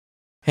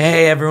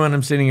Hey, everyone,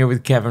 I'm sitting here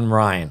with Kevin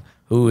Ryan,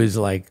 who is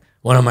like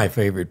one of my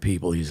favorite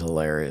people. He's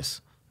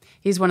hilarious.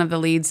 He's one of the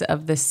leads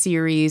of the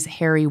series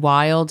Harry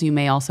Wild. You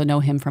may also know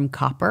him from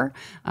Copper.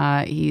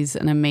 He's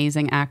an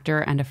amazing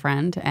actor and a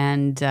friend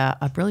and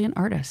a brilliant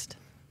artist.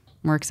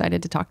 We're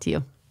excited to talk to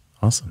you.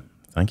 Awesome.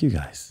 Thank you,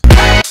 guys.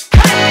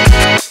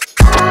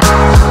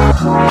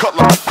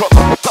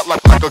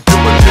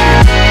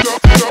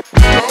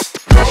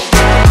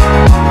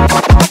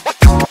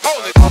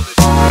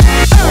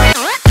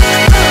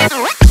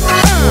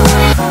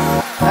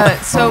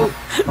 So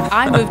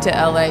I moved to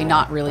LA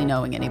not really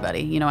knowing anybody.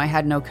 You know, I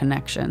had no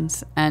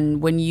connections.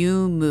 And when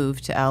you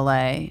moved to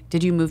LA,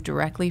 did you move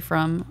directly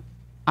from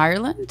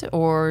Ireland,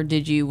 or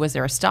was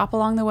there a stop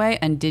along the way?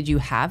 And did you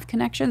have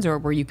connections, or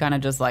were you kind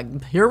of just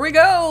like, here we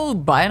go,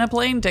 buying a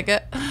plane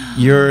ticket?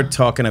 You're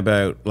talking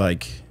about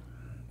like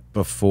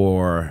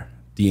before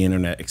the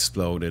internet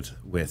exploded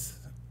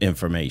with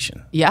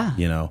information. Yeah.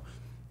 You know,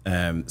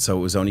 so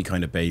it was only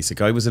kind of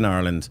basic. I was in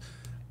Ireland,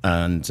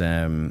 and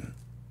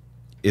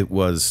I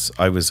was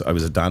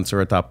a dancer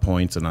at that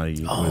point, and I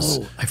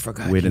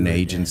forgot with an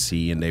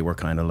agency, and they were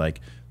kind of like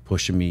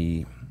pushing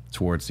me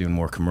towards doing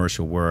more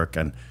commercial work,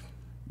 and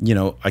you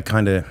know, I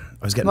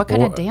was getting What bored.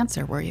 kind of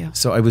dancer were you?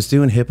 So I was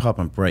doing hip hop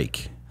and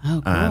break.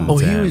 Oh, cool. And,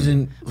 He was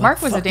in. Like,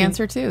 Mark was a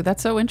dancer too.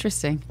 That's so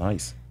interesting.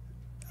 Nice.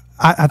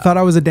 I thought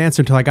I was a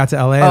dancer until I got to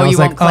LA. Oh, I was you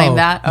won't claim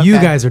that? Okay. You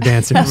guys are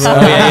dancers.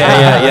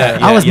 Yeah.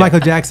 I was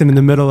Michael Jackson in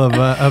the middle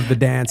of the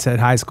dance at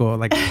high school.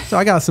 Like, so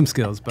I got some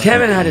skills. But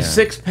Kevin had a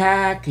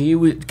six-pack. He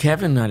was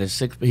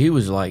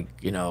like,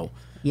 you know,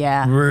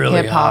 Yeah, really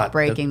hip hop hot.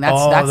 breaking.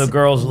 All That's the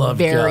girls loved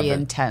very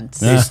Kevin. intense.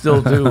 They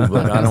still do,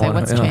 but I don't want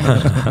What's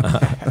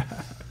changed?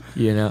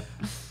 You know.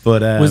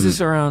 But Was this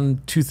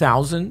around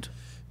 2000?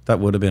 that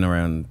would have been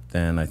around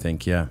then, I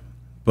think, yeah.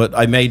 But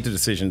I made the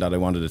decision that I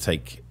wanted to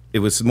take. It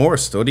was more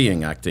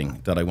studying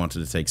acting that I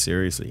wanted to take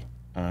seriously,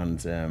 and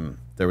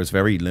there was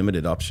very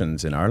limited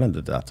options in Ireland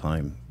at that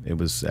time. It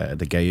was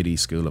the Gaiety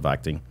School of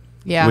Acting.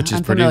 Yeah, which is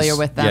I'm familiar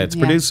with them. Yeah, it's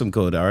produced some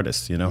good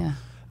artists, you know.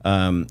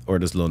 Yeah. Or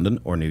there's London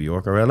or New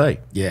York or LA.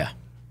 Yeah.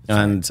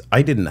 And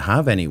I didn't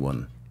have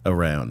anyone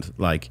around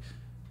like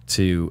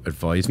to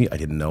advise me. I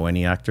didn't know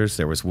any actors.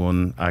 There was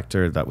one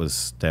actor that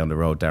was down the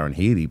road, Darren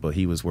Healy, but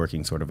he was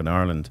working sort of in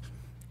Ireland.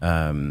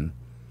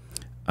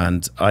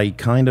 And I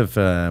kind of,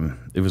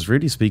 it was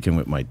really speaking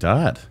with my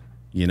dad,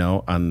 you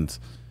know, and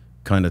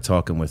kind of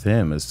talking with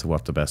him as to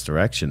what the best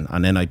direction.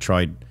 And then I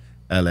tried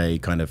LA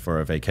kind of for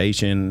a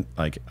vacation,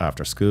 like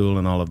after school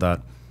and all of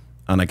that.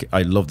 And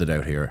I loved it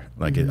out here.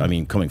 Like, I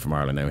mean, coming from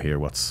Ireland out here,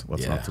 what's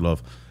not to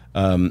love?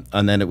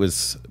 And then it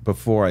was,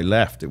 before I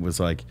left, it was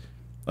like,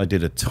 I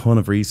did a ton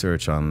of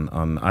research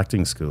on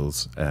acting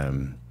schools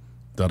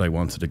that I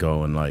wanted to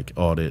go and like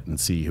audit and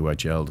see who I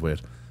gelled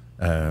with.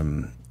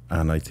 And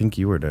I think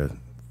you were the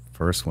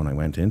first one I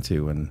went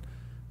into, and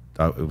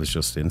it was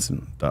just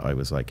instant that I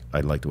was like, I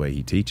like the way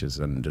he teaches,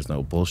 and there's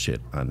no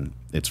bullshit, and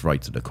it's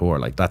right to the core.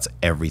 Like, that's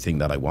everything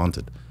that I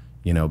wanted,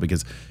 you know,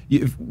 because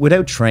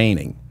without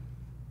training,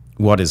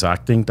 what is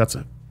acting? That's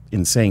an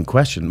insane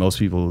question. Most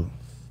people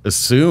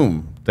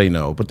assume they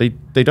know, but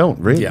they don't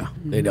really. Yeah,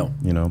 they don't.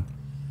 You know?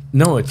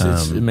 No, it's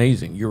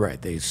amazing. You're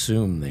right. They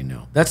assume they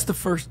know. That's the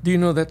first. Do you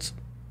know that's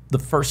the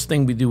first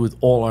thing we do with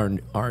all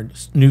our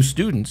new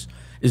students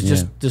is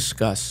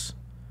just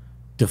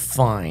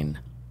define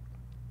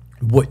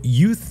what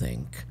you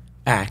think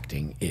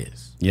acting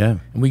is. Yeah.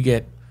 And we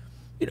get,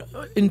 you know,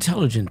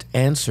 intelligent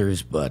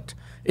answers, but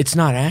it's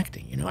not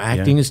acting. You know,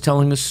 acting is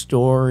telling a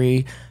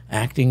story.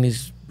 Acting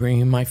is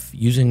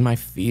using my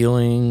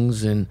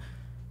feelings, and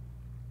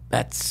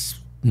that's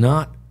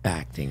not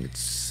acting.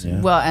 It's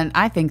Well, and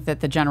I think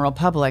that the general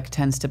public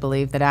tends to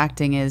believe that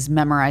acting is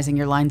memorizing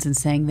your lines and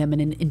saying them in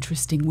an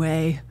interesting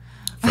way.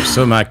 For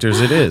some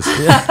actors, it is.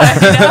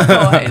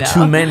 I know.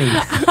 too many.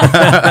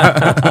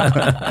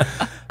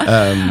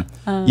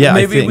 Yeah,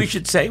 Maybe we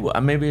should say.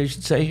 Maybe I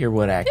should say here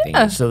what acting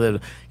is, so that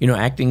you know,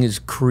 acting is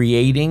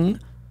creating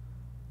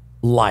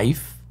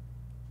life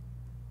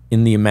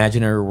in the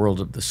imaginary world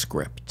of the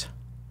script.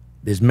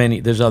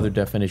 There's other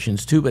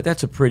definitions too, but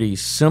that's a pretty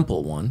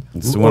simple one.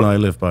 It's the one I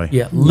live by.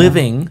 Yeah,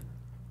 living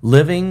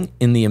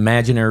in the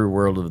imaginary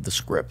world of the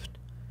script.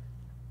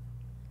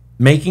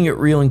 Making it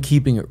real and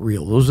keeping it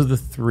real. Those are the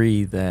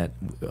three that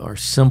are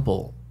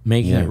simple.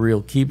 Making it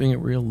real, keeping it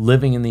real,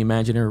 living in the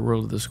imaginary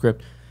world of the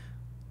script.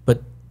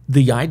 But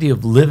the idea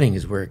of living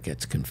is where it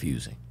gets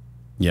confusing.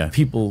 Yeah.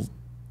 People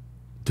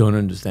don't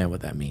understand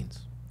what that means.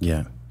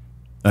 Yeah.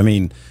 I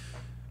mean,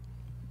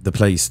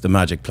 the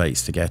magic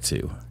place to get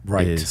to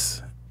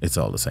it's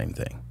all the same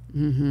thing.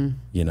 Mm-hmm.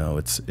 You know,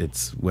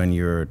 it's when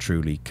you're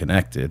truly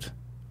connected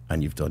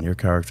and you've done your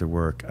character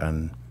work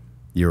and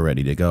you're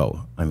ready to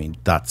go. I mean,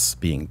 that's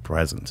being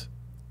present.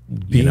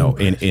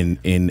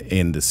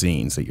 In the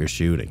scenes that you're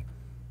shooting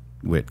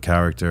with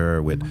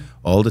character, with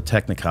all the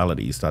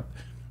technicalities that,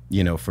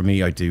 you know, for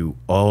me, I do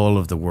all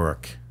of the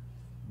work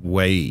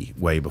way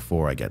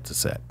before I get to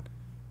set,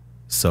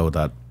 so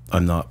that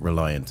I'm not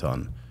reliant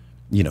on,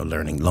 you know,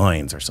 learning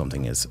lines or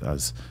something as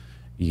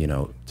you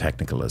know,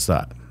 technical as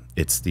that.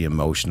 it's the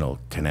emotional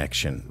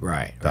connection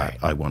Right, that right.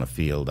 I want to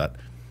feel, that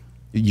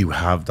you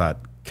have that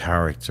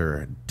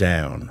character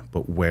down,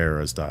 but where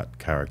is that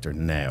character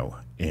now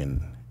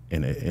in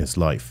his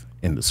life,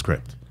 in the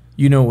script?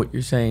 You know what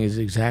you're saying is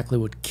exactly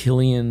what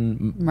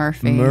Cillian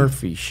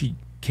Murphy.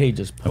 Kay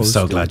just posted. I'm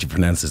so glad you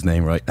pronounced his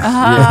name right.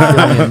 Yeah,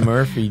 Cillian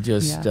Murphy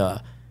just, Yeah.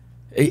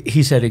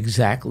 he said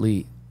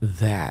exactly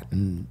that.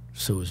 And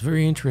so it was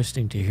very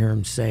interesting to hear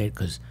him say it,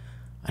 because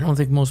I don't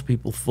think most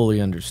people fully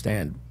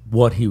understand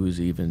what he was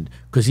even,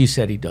 because he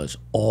said he does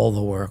all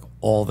the work,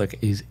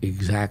 he's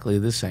exactly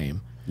the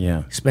same.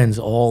 Yeah. He spends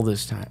all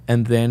this time,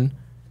 and then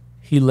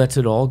he lets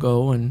it all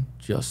go and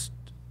just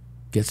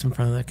gets in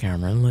front of the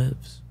camera and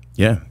lives.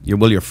 Yeah,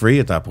 you're free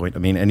at that point. I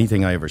mean,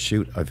 anything I ever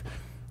shoot,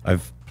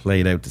 I've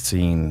played out the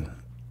scene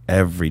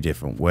every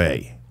different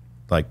way,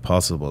 like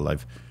possible.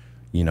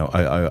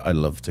 I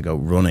love to go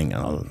running,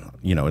 and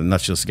and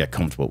that's just to get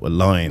comfortable with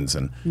lines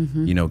and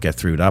get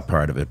through that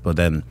part of it. But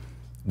then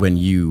when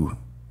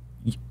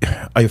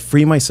I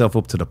free myself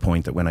up to the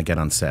point that when I get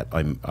on set,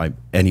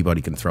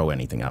 anybody can throw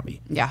anything at me.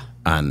 Yeah.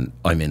 And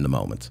I'm in the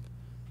moment.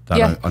 That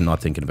Yeah. I'm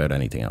not thinking about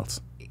anything else.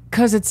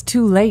 Because it's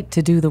too late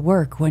to do the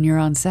work when you're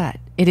on set.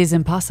 It is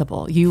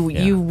impossible.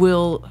 You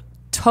will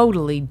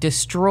totally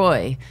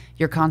destroy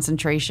your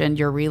concentration,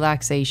 your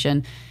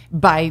relaxation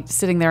by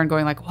sitting there and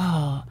going like,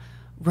 whoa,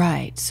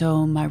 right.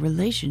 So my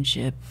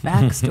relationship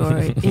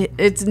backstory.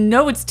 It's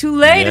too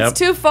late. Yep. It's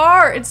too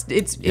far.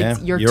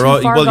 You're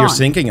too far gone. You're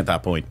sinking at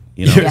that point.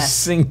 You're Yes.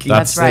 sinking.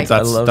 That's right.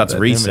 I love That's that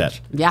reset.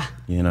 image. Yeah,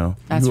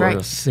 that's You right.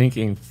 are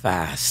sinking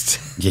fast.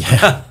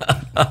 Yeah.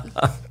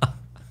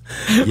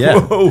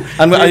 Yeah.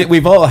 And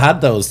we've all had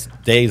those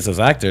days as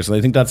actors, and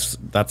I think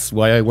that's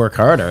why I work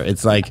harder.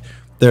 It's like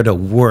they're the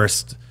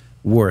worst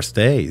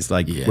days.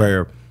 Like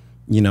where,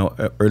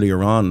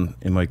 earlier on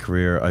in my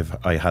career,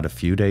 I had a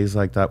few days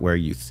like that where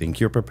you think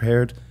you're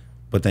prepared,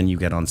 but then you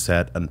get on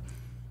set and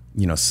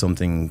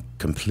something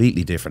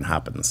completely different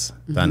happens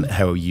than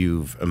how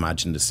you've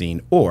imagined the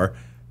scene, or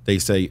they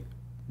say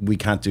we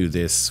can't do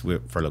this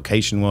for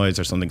location wise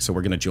or something, so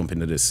we're going to jump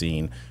into this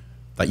scene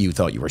that you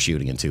thought you were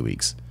shooting in 2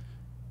 weeks.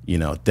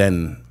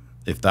 Then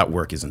if that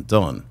work isn't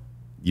done,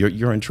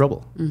 you're in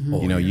trouble.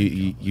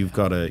 You've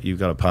got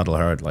to paddle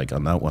hard like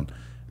on that one.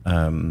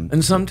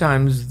 And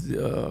sometimes,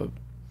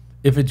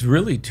 if it's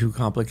really too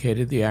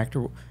complicated, the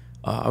actor.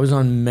 I was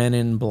on Men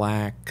in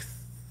Black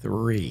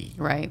 3.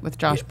 Right, with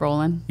Josh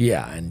Brolin.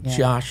 Yeah, and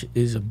Josh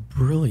is a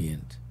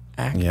brilliant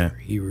actor. Yeah.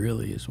 He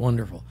really is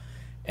wonderful.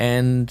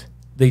 And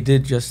they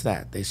did just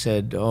that. They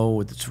said, "Oh,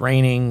 it's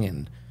raining,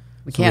 and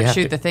We so can't have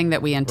shoot to- the thing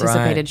that we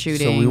anticipated Right.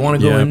 shooting. So we want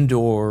to go Yeah.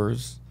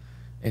 indoors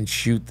and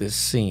shoot this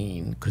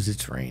scene because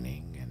it's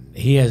raining." And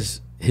he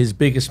has his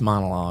biggest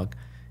monologue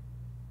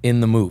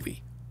in the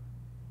movie,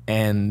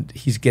 and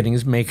he's getting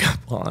his makeup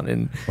on,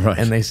 and Right.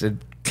 and they said,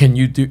 can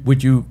you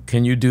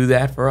do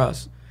that for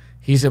us?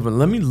 He said,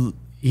 "Well,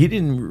 he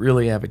didn't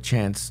really have a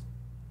chance.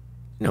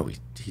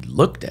 He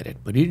looked at it,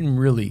 but he didn't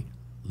really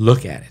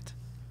look at it,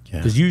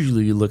 because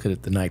usually you look at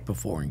it the night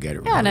before and get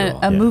it Yeah, and right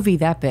a movie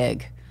that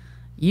big,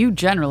 you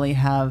generally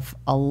have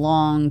a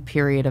long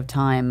period of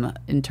time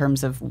in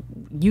terms of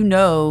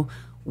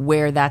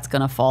where that's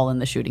going to fall in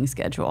the shooting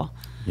schedule.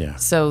 Yeah.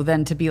 So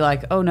then to be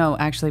like, oh no,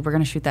 actually we're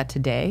going to shoot that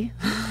today.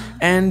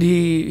 And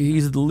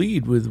he's the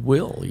lead with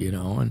Will,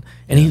 and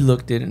he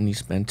looked at it and he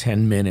spent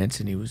 10 minutes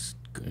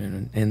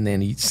and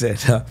then he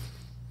said,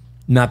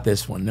 not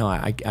this one. No,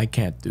 I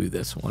can't do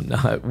this one.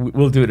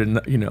 We'll do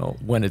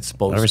it, when it's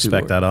supposed to. I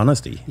respect that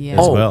honesty Yeah.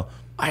 as well.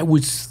 I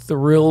was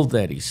thrilled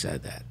that he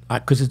said that,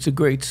 because it's a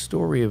great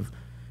story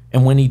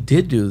and when he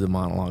did do the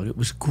monologue, it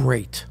was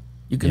great.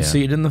 You can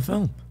see it in the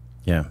film.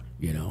 Yeah.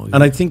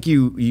 And I think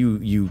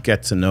you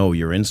get to know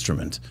your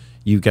instrument.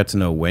 You get to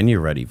know when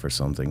you're ready for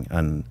something.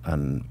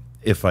 And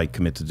if I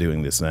commit to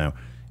doing this now,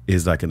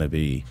 is that going to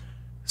be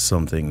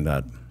something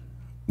that,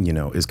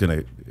 is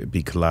going to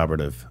be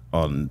collaborative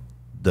on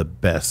the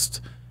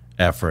best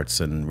efforts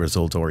and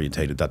result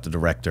orientated that the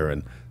director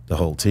and the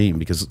whole team,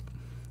 because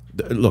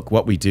look,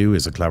 what we do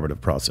is a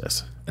collaborative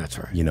process. That's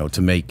right.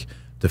 To make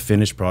the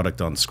finished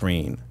product on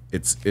screen,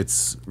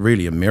 it's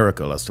really a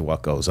miracle as to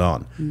what goes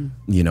on.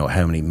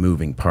 How many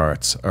moving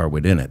parts are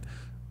within it.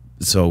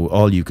 So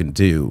all you can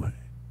do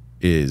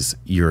is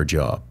your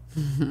job,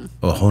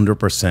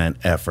 100%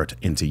 effort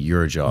into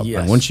your job.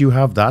 Yes. And once you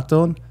have that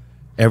done,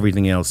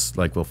 everything else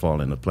will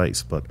fall into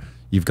place. But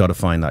you've got to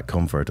find that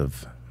comfort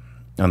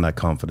and that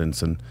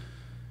confidence, and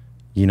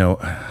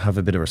have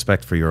a bit of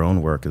respect for your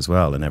own work as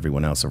well and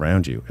everyone else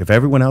around you. If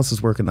everyone else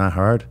is working that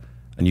hard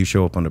and you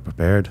show up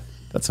underprepared,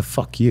 that's a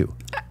fuck you.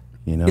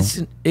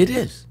 It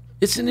is.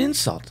 It's an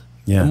insult.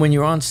 Yeah. And when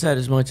you're on set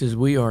as much as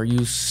we are,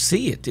 you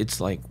see it.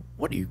 It's like,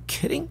 what, are you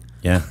kidding?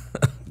 Yeah.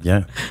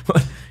 Yeah.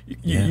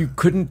 You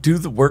couldn't do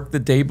the work the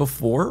day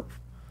before?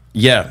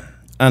 Yeah.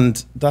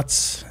 And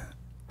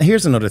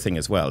here's another thing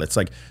as well. It's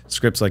like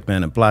scripts like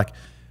Men in Black,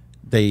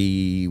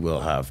 they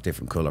will have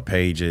different color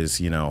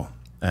pages,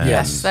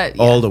 Yes,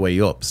 all the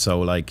way up.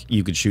 So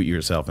you could shoot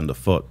yourself in the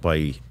foot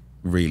by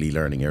really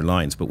learning your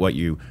lines, but what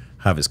you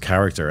have is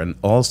character. And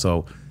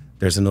also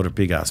there's another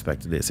big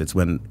aspect of this. It's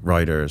when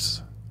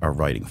writers are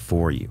writing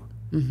for you,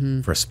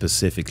 for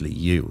specifically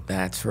you.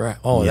 That's right.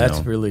 Oh, You that's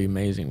know? really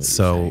amazing. What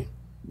So you're saying.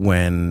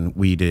 when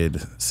we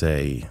did,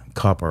 say,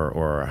 Copper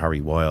or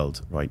Harry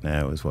Wilde, right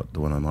now is what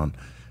the one I'm on.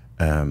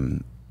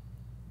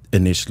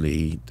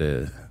 Initially,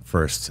 the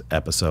first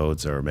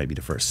episodes or maybe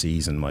the first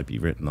season might be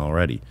written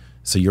already,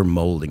 so you're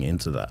molding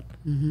into that.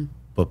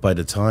 But by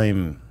the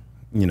time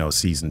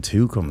season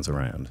 2 comes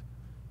around,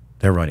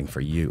 they're writing for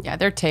you. Yeah,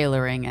 they're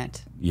tailoring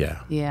it.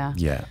 Yeah. Yeah.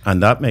 Yeah.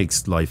 And that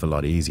makes life a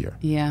lot easier.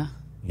 Yeah.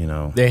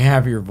 They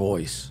have your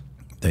voice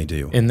They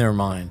do. in their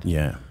mind.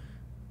 Yeah.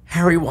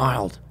 Harry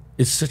Wilde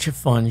is such a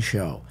fun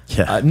show.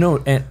 Yeah.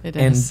 It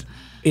is. And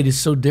it is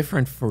so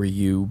different for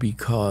you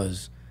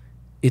because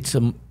it's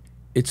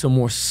a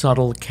more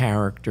subtle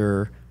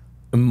character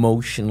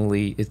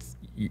emotionally. It's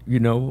you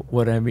know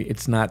what I mean?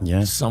 It's not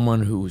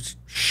someone who's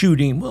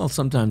shooting. Well,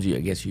 sometimes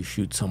I guess you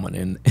shoot someone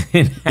in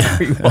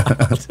Harry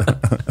Wilde.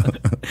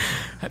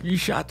 Have you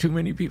shot too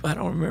many people? I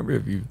don't remember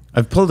if you.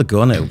 I've pulled a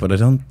gun out, but I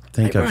don't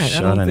think I've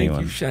shot I don't anyone.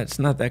 think you shot. It's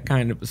not that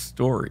kind of a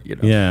story,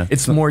 Yeah.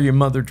 It's more your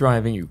mother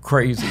driving you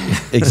crazy.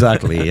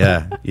 Exactly.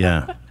 Yeah.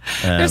 Yeah.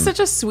 There's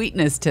such a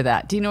sweetness to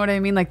that. Do you know what I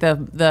mean? Like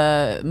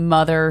the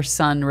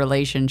mother-son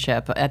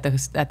relationship at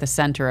the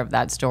center of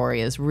that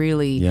story is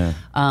really. Yeah.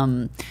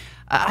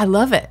 I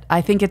love it. I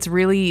think it's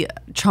really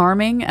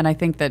charming, and I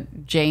think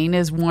that Jane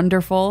is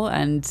wonderful,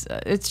 and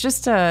it's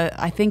just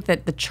I think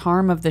that the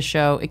charm of the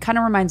show, it kind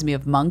of reminds me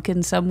of Monk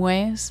in some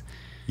ways.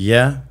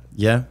 Yeah.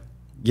 Yeah.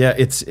 Yeah.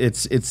 It's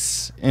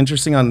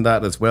interesting on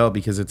that as well,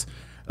 because it's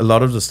a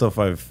lot of the stuff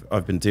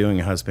I've been doing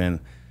has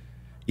been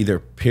either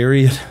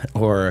period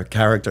or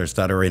characters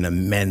that are in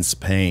immense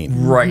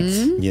pain, Right.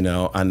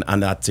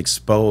 And that's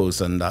exposed,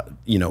 and that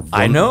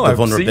I know, the I've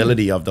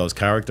vulnerability of those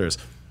characters.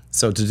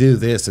 So to do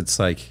this, it's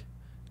like,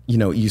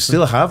 you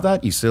still have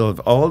that, you still have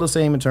all the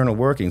same internal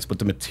workings, but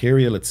the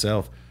material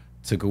itself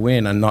to go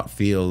in and not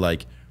feel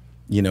like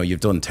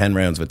you've done 10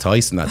 rounds with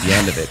Tyson at the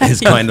end of it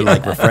is kind of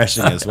like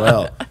refreshing as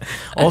well.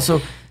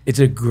 Also, it's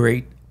a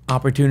great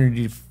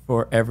opportunity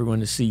for everyone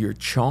to see your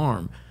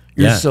charm.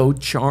 You're so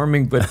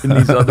charming, but in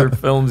these other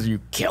films, you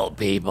kill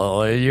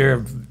people.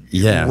 You're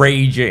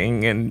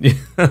raging, and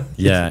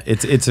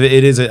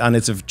it is, and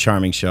it's a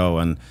charming show.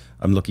 And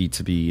I'm lucky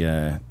to be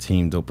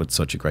teamed up with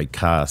such a great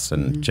cast.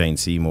 And Jane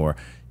Seymour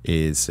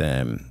is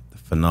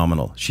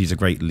phenomenal. She's a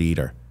great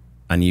leader,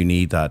 and you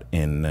need that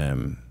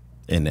in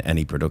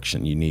any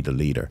production. You need a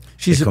leader.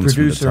 She's It a comes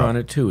from the producer top. on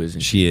it too, isn't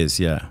she? She is,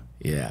 yeah.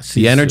 Yeah.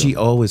 The energy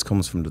always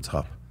comes from the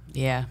top.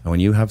 Yeah. And when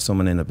you have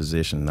someone in a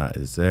position that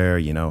is there,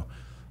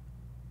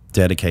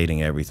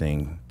 dedicating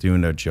everything,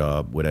 doing their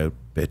job without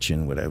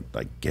bitching, without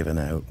like giving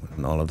out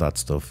and all of that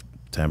stuff,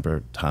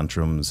 temper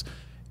tantrums,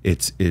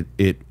 it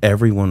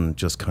everyone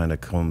just kind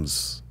of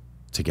comes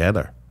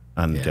together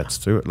and gets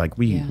through it. Like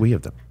we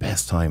have the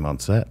best time on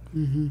set,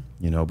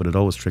 but it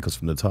always trickles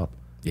from the top.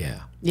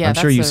 Yeah. Yeah, I'm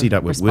sure that's you a see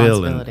that with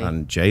Will and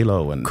responsibility.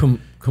 J-Lo, and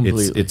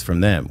completely. it's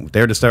from them.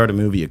 They're the star of the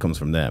movie, it comes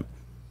from them.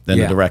 Then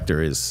the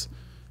director is,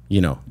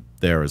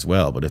 there as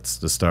well, but it's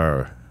the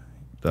star.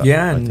 That I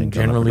and think on the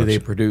generally they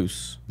production.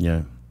 produce.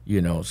 Yeah.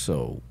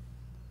 So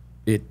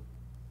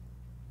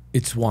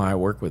it's why I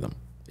work with them.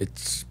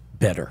 It's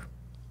better.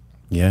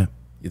 Yeah.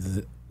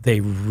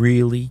 They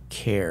really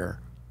care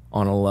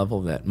on a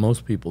level that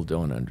most people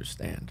don't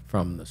understand,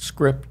 from the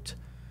script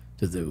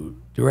to the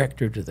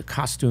director to the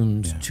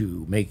costumes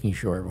to making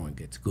sure everyone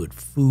gets good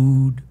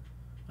food.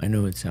 I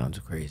know it sounds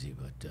crazy,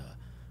 but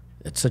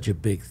it's such a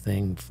big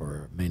thing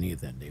for many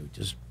of them. They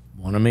just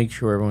want to make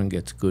sure everyone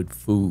gets good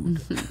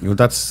food. Well,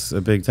 that's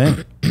a big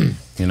thing,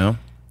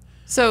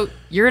 So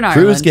you're in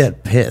Ireland. Crews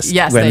get pissed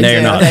Yes, when they they're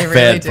do. not They really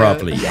fed do.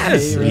 properly.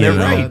 Yes, you they're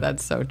know? right.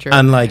 That's so true.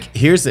 And like,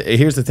 here's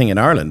the thing in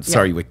Ireland.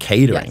 Sorry, with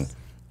catering,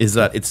 is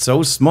that it's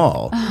so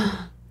small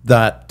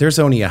that there's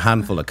only a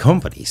handful of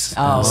companies.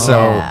 Oh, so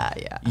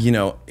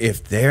yeah.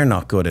 if they're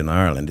not good in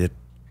Ireland, it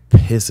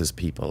pisses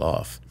people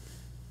off.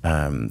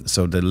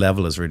 So the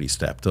level has really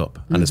stepped up,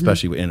 and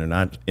especially with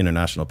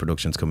international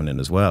productions coming in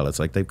as well. It's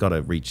like they've got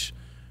to reach.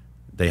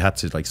 They had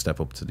to like step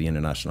up to the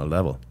international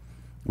level,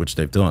 which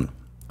they've done,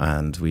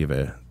 and we have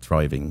a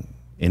thriving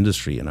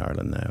industry in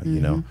Ireland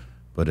now.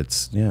 But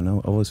it's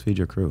always feed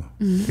your crew,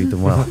 feed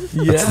them well.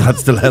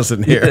 That's the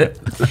lesson here.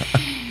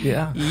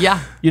 Yeah.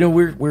 Yeah.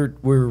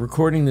 We're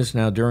recording this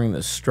now during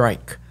the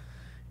strike,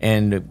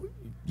 and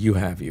you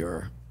have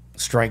your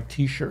strike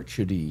T-shirt.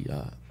 Should he?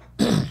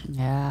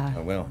 Yeah.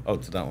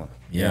 To that one.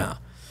 Yeah.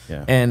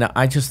 Yeah. And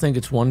I just think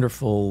it's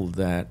wonderful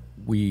that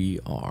we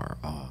are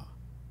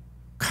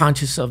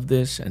conscious of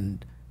this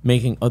and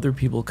making other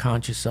people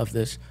conscious of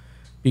this,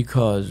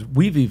 because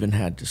we've even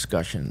had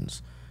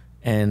discussions,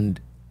 and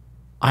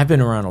I've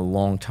been around a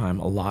long time,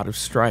 a lot of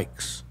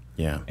strikes.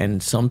 Yeah.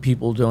 And some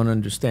people don't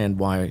understand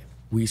why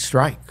we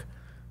strike.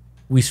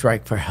 We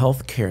strike for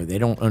health care. They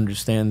don't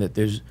understand that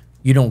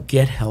you don't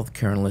get health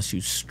care unless you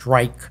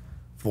strike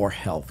for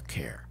health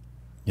care.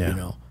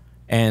 Yeah.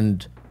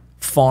 And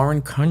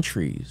foreign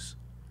countries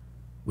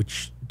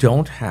which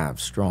don't have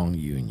strong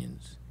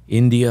unions,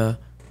 India,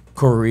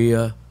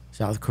 Korea,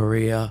 South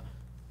Korea,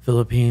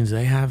 Philippines,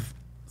 they have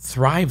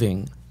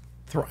thriving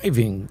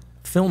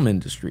film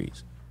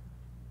industries.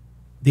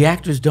 The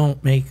actors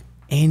don't make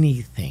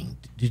anything.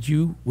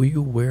 Were you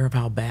aware of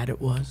how bad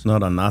it was?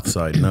 Not on that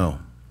side, no.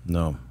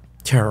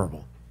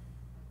 Terrible.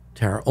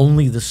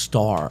 Only the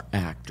star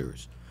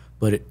actors.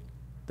 But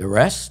the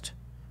rest,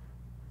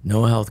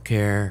 no health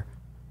care,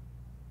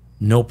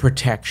 no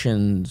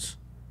protections,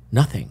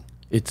 nothing.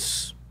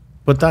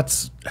 But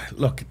that's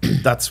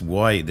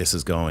why this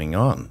is going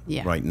on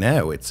right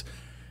now. It's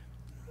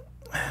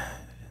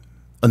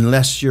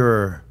unless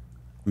you're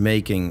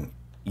making,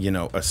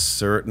 a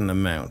certain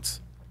amount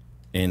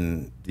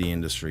in the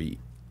industry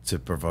to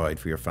provide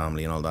for your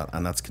family and all that,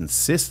 and that's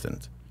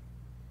consistent,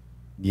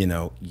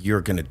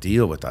 you're going to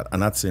deal with that.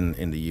 And that's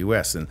in the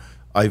US. And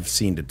I've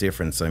seen the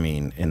difference,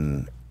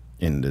 in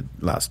the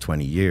last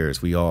 20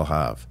 years. We all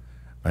have.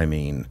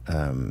 It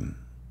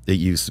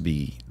used to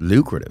be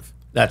lucrative.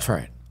 That's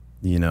right.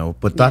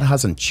 But that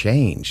hasn't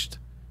changed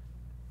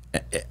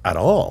at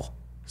all.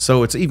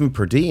 So it's even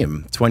per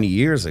diem 20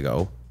 years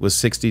ago was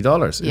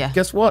 $60. Yeah.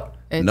 Guess what?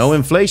 No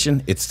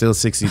inflation. It's still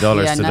 $60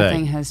 today.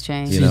 Nothing has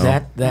changed.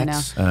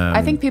 That's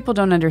I think people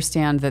don't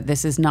understand that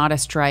this is not a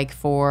strike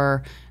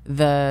for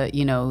the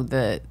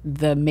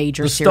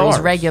major series stars.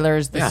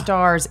 regulars, the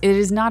stars. It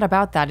is not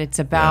about that. It's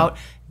about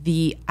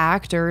the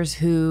actors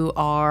who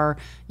are,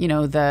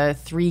 the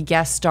 3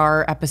 guest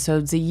star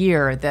episodes a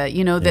year, that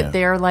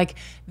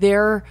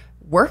they're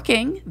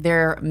working,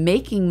 they're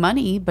making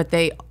money, but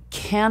they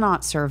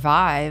cannot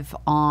survive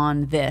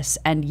on this,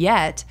 and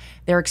yet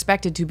they're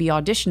expected to be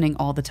auditioning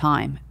all the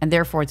time, and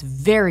therefore it's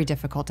very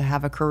difficult to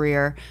have a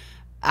career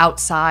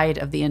outside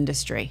of the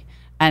industry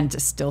and to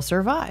still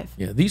survive.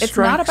 Yeah, these it's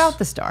strikes, not about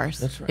the stars.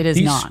 That's right. It is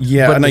not.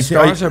 Yeah, but and the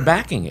stars are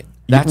backing it.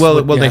 That's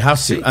well, what they you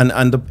have to.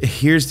 And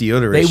here's the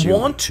other They issue.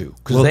 want to,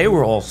 because they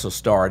were also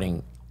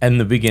starting in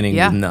the beginning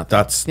with nothing.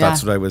 That's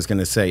what I was going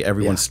to say.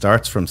 Everyone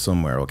starts from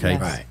somewhere, okay?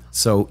 Yes. Right.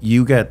 So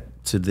you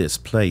get to this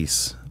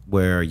place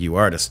where you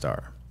are the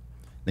star.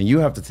 Then you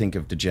have to think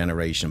of the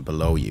generation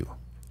below you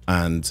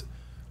and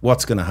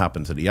what's going to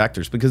happen to the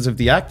actors. Because if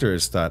the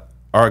actors that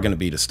are going to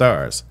be the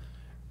stars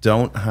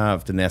don't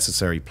have the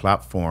necessary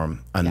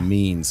platform and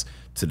means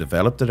to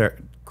develop their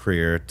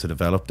career, to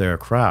develop their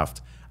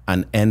craft,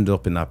 and end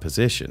up in that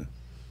position,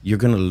 you're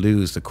going to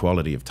lose the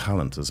quality of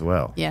talent as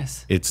well.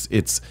 Yes.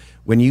 It's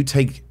when you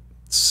take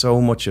so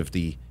much of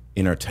the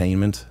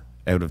entertainment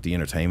out of the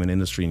entertainment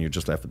industry and you're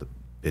just left with the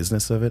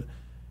business of it,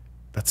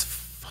 that's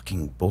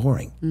fucking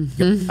boring.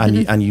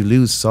 And you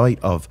lose sight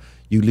of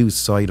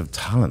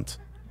talent.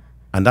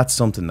 And that's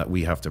something that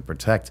we have to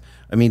protect.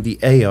 The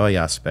AI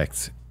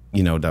aspect,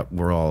 that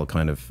we're all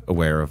kind of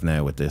aware of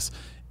now with this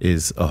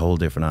is a whole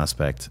different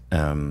aspect.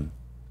 And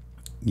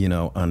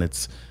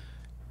it's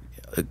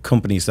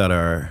companies that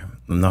are,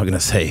 I'm not going to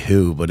say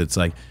who, but it's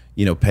like,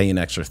 pay an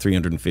extra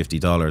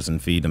 $350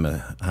 and feed them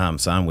a ham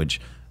sandwich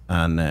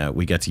and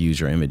we get to use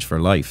your image for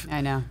life.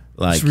 I know.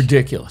 It's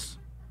ridiculous.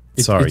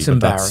 It's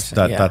embarrassing.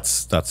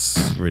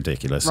 That's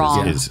ridiculous.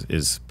 Wrong.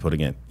 Is putting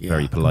it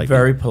very politely.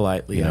 Very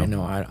politely. I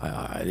know.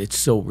 I it's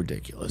so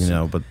ridiculous.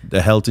 But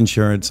the health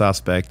insurance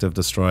aspect of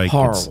the strike,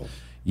 horrible.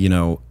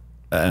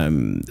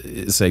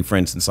 Say for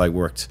instance, I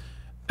worked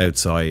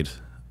outside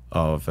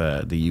of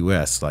the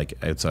US, like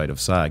outside of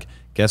SAG.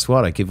 Guess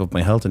what? I give up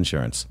my health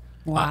insurance.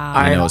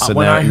 Wow. So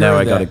now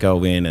I got to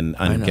go in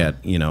and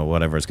get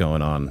whatever's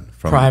going on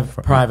from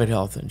private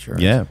health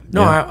insurance. Yeah.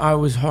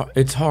 No,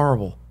 it's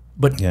horrible.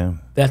 But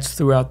that's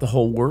throughout the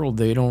whole world.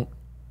 They don't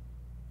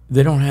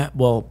have,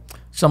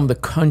 some of the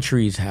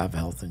countries have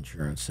health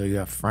insurance. So you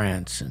have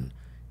France and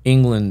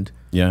England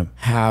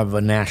have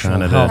a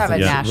national health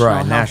insurance.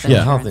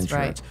 National health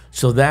insurance. Right.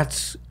 So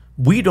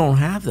we don't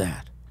have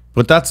that.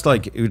 But that's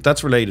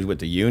related with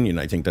the union.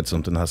 I think that's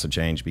something that has to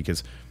change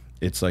because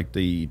it's like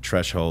the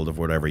threshold of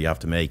whatever you have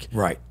to make,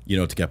 right?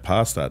 To get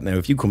past that. Now,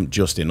 if you come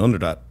just in under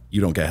that,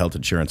 you don't get health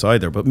insurance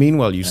either. But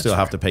meanwhile, you still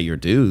have to pay your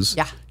dues.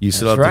 Yeah. You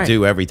still have to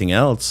do everything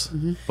else.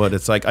 But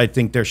it's like, I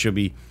think there should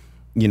be,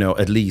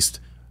 at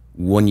least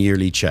one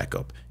yearly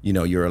checkup.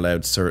 You're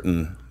allowed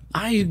certain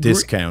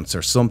discounts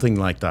or something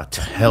like that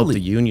to help the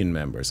union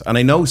members. And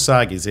I know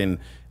SAG is in,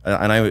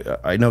 and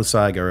I know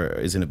SAG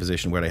is in a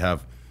position where they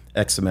have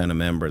X amount of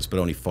members, but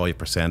only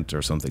 5%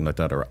 or something like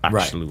that are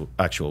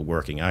actual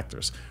working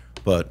actors.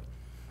 But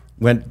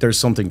when there's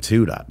something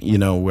to that,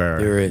 where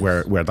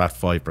that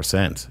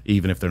 5%,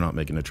 even if they're not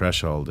making a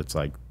threshold, it's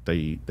like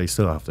they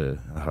still have to,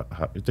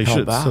 they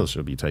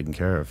should be taken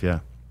care of. Yeah.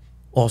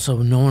 Also,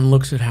 no one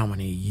looks at how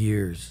many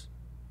years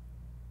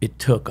it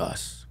took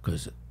us,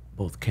 because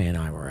both Kay and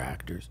I were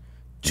actors,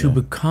 to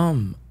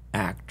become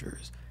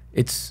actors.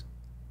 It's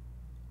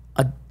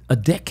a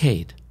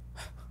decade.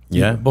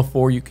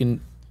 Before you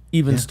can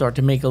even start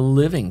to make a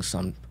living.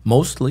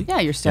 Mostly.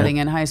 Yeah, you're studying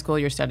in high school,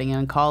 you're studying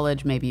in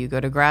college, maybe you go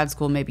to grad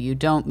school, maybe you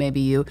don't,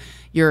 maybe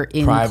you're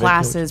in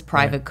classes,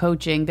 private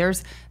coaching.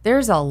 There's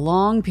a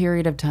long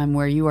period of time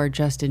where you are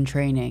just in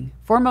training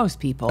for most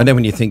people. And then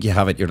when you think you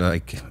have it, you're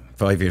like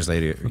 5 years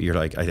later, you're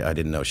like, I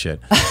didn't know shit.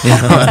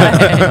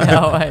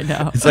 I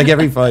know. It's like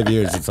every 5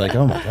 years, it's like,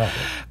 oh my God.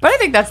 But I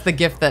think that's the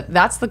gift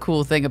that's the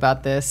cool thing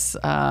about this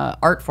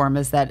art form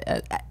is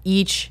that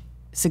each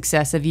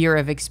successive year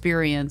of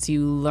experience,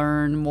 you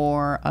learn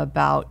more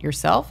about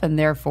yourself, and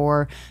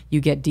therefore you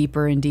get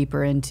deeper and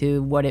deeper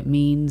into what it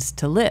means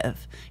to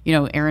live. You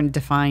know, Aaron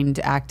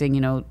defined acting,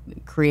 you know,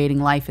 creating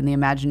life in the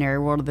imaginary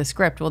world of the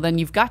script. Well, then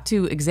you've got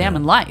to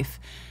examine life,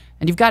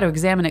 and you've got to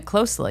examine it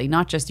closely,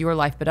 not just your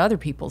life, but other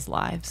people's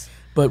lives.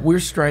 But we're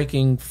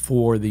striking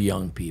for the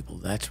young people.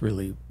 That's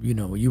really, you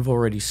know, you've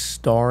already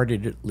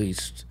started at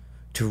least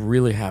to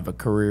really have a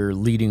career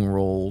leading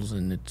roles,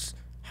 and it's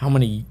how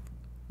many,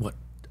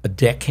 a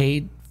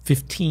decade,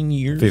 15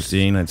 years?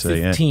 15, I'd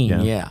say.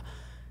 15, yeah.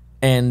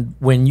 And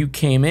when you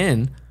came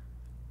in,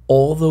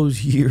 all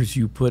those years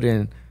you put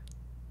in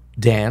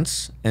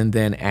dance and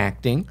then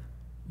acting,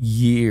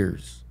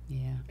 years.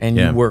 Yeah. And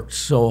you worked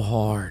so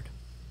hard,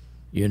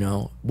 you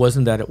know.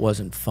 Wasn't that it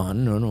wasn't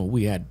fun. No,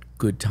 we had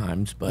good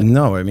times. But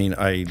no, I mean,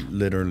 I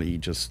literally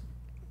just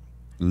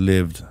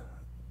lived,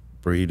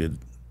 breathed,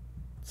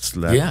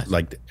 slept.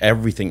 Like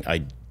everything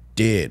I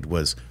did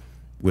was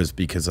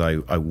because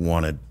I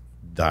wanted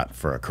that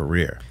for a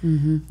career.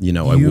 You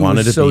know, I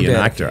wanted to be an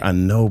actor,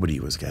 and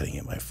nobody was getting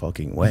in my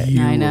fucking way.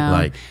 I know.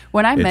 Like,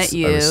 when I met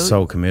you, I was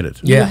so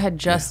committed. You had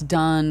just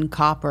done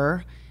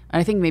Copper.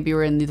 I think maybe you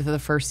were in the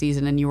first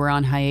season and you were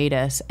on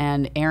hiatus.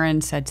 And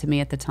Aaron said to me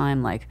at the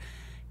time, like,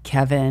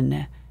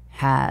 Kevin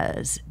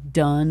has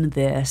done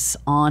this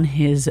on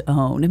his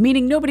own,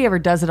 meaning nobody ever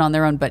does it on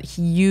their own, but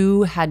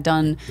you had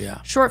done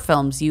short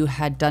films, you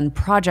had done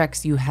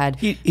projects, you had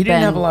he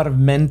didn't have a lot of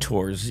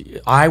mentors.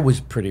 I was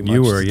pretty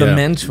much the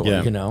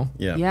mentor, you know.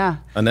 Yeah.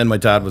 And then my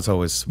dad was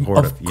always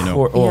supportive, you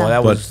know.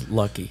 That was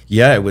lucky.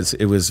 Yeah, it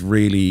was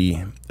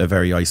really a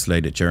very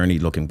isolated journey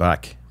looking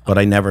back. But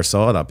I never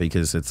saw that,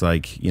 because it's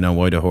like, you know,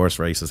 why do horse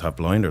races have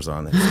blinders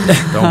on?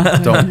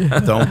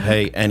 Don't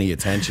pay any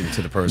attention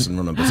to the person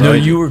running beside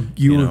you. No,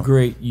 you were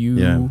great.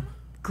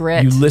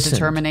 Grit, you listened,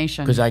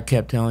 determination. Because I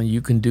kept telling you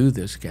can do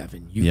this,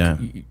 Kevin.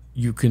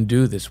 You can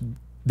do this.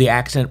 The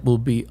accent will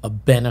be a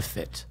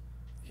benefit.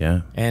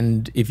 Yeah.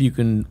 And if you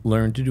can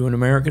learn to do an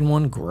American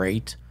one,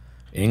 great.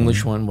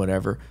 English one,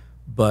 whatever.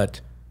 But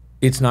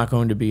it's not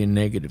going to be a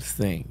negative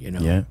thing, you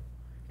know. Yeah.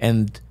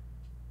 And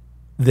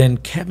then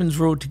Kevin's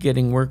road to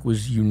getting work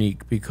was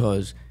unique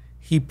because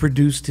he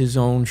produced his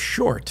own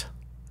short.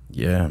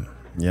 Yeah,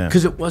 yeah.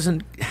 Because it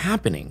wasn't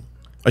happening.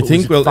 I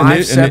think, well,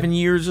 7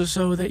 years or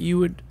so that you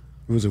would.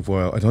 It was a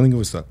while. I don't think it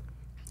was that.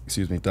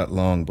 Excuse me, that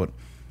long. But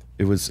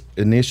it was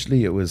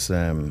initially. It was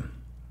to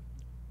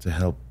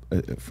help.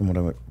 From what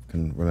I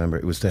can remember,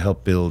 it was to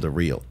help build a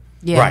reel.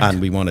 Yeah. Right. And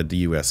we wanted the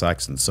US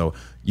accent. So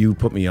you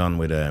put me on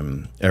with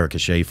Erica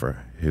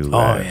Schaefer, who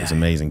was an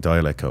amazing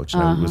dialect coach.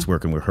 And I was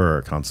working with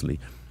her constantly.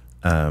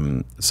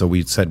 So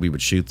we said we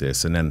would shoot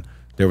this, and then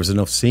there was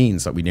enough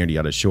scenes that we nearly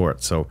had a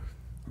short. So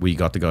we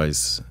got the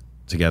guys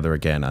together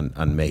again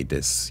and made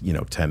this,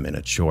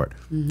 10-minute short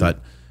that,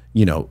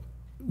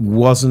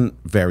 wasn't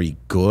very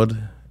good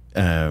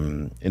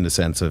in the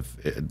sense of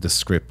the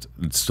script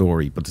and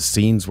story, but the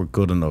scenes were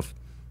good enough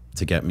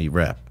to get me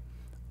rep.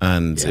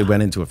 And it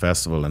went into a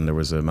festival, and there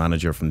was a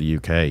manager from the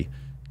UK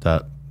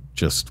that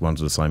just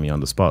wanted to sign me on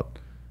the spot.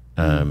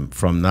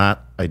 From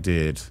that, I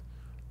did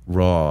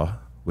Raw,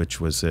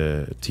 which was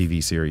a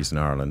TV series in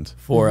Ireland.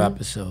 4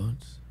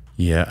 episodes.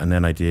 Yeah, and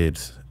then I did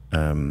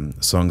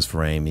Songs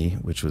for Amy,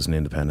 which was an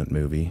independent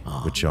movie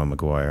with Sean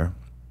Maguire.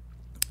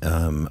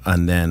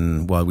 And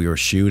then while we were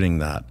shooting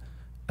that,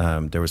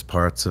 there was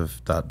parts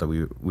of that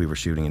we were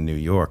shooting in New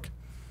York.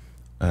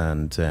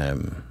 And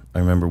I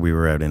remember we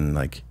were out in,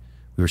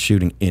 we were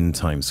shooting in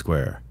Times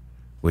Square,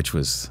 which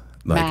was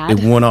it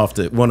won off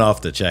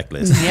the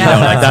checklist.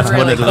 Yeah, that's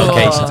really one of the cool.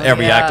 locations.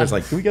 Every actor's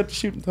like, "Can we get to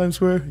shoot in Times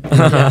Square?"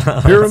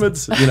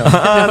 Pyramids,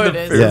 No, it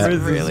is. Yeah.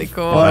 It's really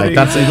cool.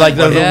 That's like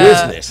there's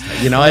a wish list,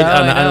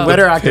 and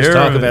whether actors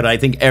talk about it, I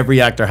think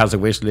every actor has a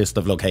wish list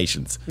of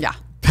locations. Yeah,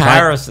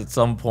 Paris at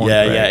some point.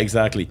 Yeah, right? yeah,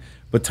 exactly.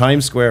 But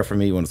Times Square for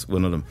me was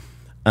one of them.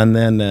 And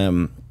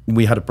then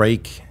we had a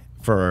break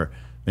for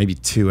maybe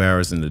 2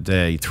 hours in the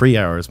day, 3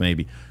 hours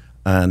maybe,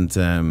 and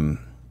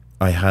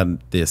I had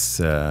this.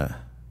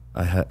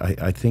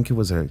 I think it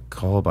was a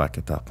callback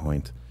at that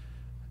point.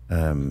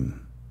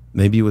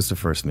 Maybe it was the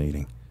first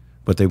meeting,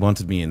 but they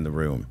wanted me in the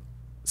room,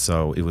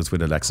 so it was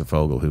with Alexa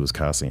Fogel who was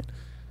casting it.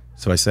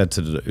 So I said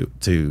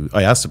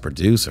I asked the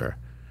producer.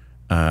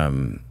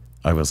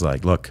 I was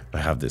like, "Look, I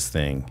have this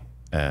thing.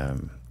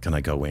 Can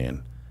I go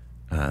in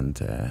and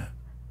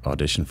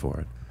audition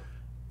for it?"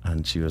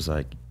 And she was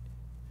like,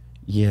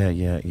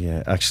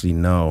 Yeah. Actually,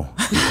 no,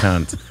 you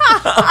can't. So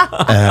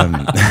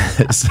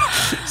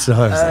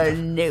I was like,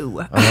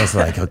 no. I was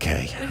like,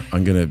 okay,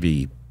 I'm gonna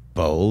be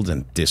bold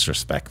and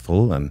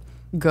disrespectful and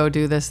Go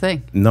do this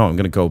thing. no, I'm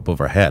gonna go above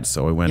her head.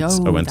 So I went that's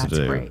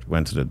to great.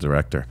 the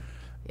director.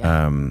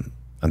 Yeah.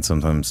 And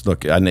sometimes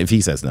look, and if he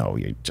says no,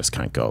 you just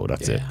can't go.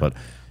 That's it. But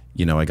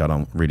I got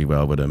on really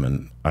well with him,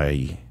 and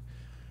I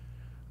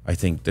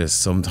think there's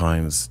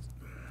sometimes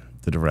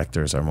the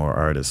directors are more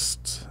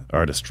artist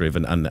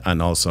driven,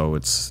 and also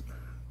it's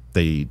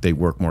they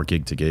work more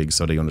gig to gig,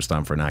 so they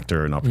understand for an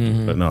actor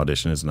an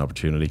audition is an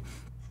opportunity.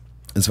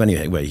 And so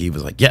anyway, he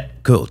was like, yeah,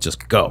 cool,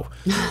 just go.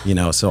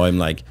 So I'm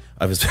like,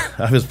 I was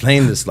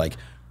playing this like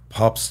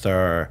pop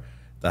star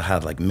that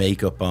had like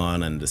makeup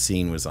on, and the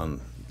scene was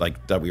on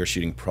like that we were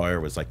shooting prior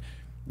was like,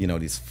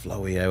 these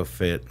flowy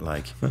outfit,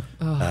 like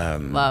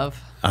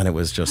love. And it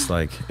was just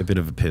like a bit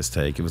of a piss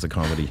take. It was a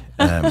comedy.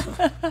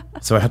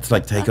 So I had to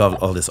like take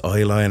all this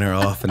eyeliner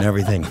off and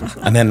everything.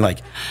 And then like,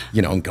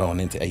 I'm going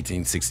into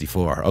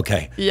 1864.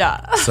 Okay.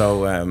 Yeah.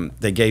 So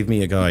they gave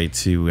me a guy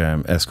to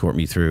escort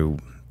me through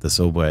the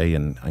subway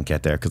and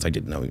get there, because I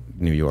didn't know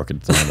New York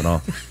at the time at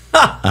all.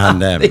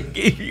 And they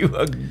gave you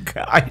a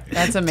guy.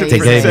 That's amazing.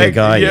 They gave me a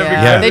guy.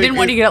 Yeah. They didn't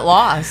want you to get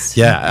lost.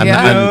 Yeah.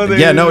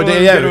 No,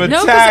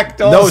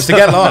 it was to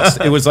get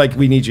lost. It was like,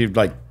 we need you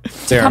like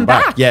there come and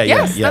back. back.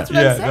 Yeah. That's what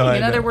I'm saying.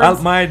 In other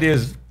words, my idea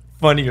is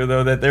funnier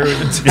though, that there was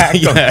an attack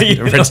on me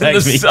in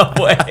the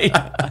subway.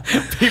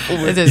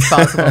 People it is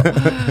possible.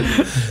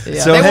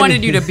 So they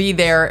wanted you to be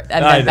there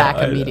and then back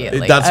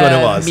immediately. That's what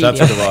it was. That's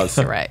what it was.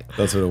 Right.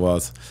 That's what it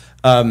was.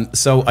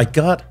 So I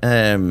got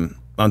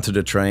onto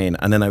the train,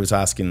 and then I was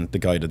asking the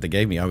guy that they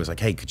gave me, I was like,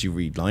 hey, could you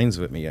read lines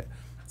with me?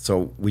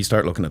 So we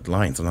start looking at the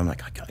lines, and I'm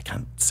like, I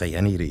can't say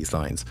any of these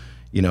lines.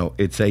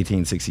 It's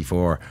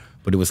 1864,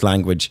 but it was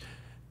language,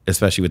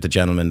 especially with the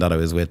gentleman that I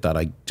was with, that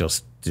I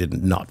just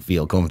did not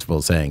feel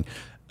comfortable saying,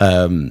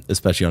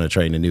 especially on a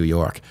train in New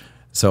York.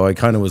 So I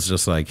kind of was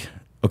just like,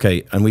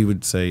 okay, and we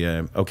would say,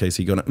 okay,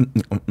 so you're gonna,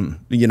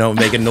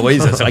 making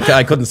noises.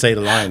 I couldn't say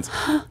the lines.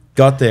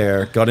 Got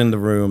in the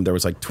room. There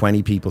was like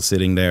 20 people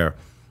sitting there.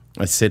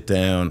 I sit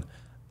down,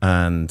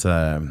 and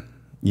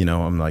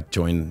I'm like,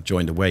 join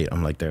the wait.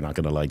 I'm like, they're not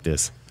gonna like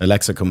this.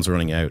 Alexa comes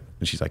running out,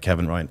 and she's like,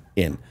 Kevin Ryan,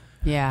 in.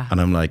 Yeah.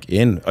 And I'm like,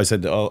 in. I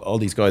said, all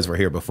these guys were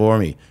here before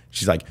me.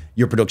 She's like,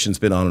 your production's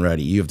been on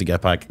already. You have to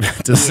get back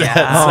to set.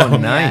 Yeah. Oh,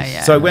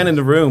 nice. So I went in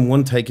the room,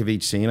 one take of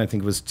each scene. I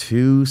think it was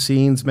 2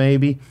 scenes,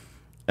 maybe,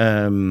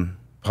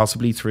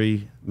 possibly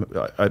 3,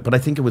 but I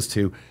think it was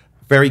 2.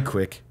 Very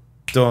quick,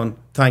 done.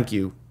 Thank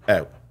you.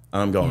 Out.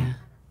 And I'm going,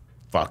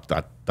 fuck,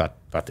 that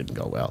didn't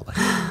go well.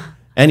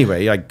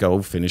 Anyway, I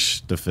go finish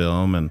the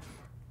film,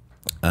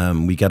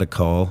 and we get a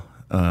call.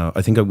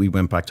 I think we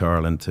went back to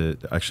Ireland to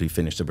actually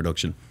finish the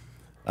production,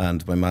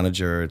 and my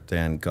manager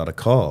then got a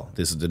call.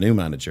 This is the new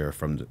manager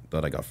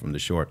that I got from the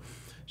short.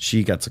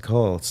 She gets a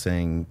call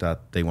saying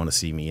that they want to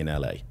see me in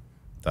LA,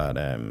 that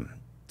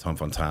Tom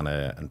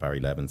Fontana and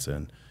Barry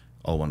Levinson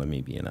all want to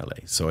meet me in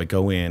LA. So I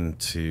go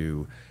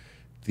into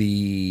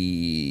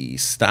the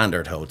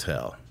Standard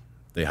Hotel.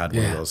 They had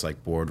one of those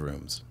like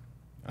boardrooms,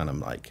 and I'm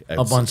like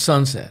up on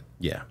Sunset.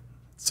 Yeah.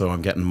 So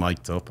I'm getting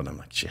mic'd up, and I'm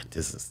like, shit,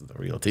 this is the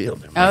real deal.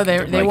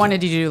 They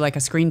wanted you to do like a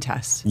screen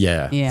test.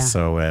 Yeah. Yeah.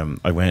 So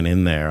I went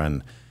in there,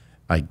 and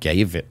I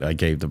gave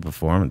the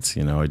performance.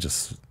 I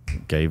just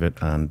gave it,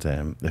 and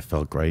it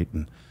felt great.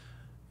 And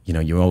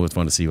you always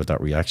want to see what that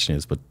reaction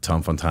is. But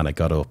Tom Fontana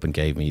got up and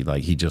gave me,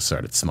 like, he just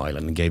started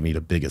smiling and gave me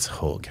the biggest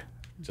hug,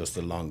 just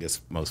the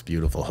longest, most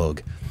beautiful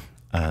hug,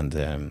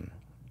 and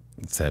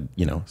said,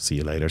 see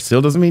you later.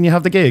 Still doesn't mean you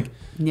have the gig.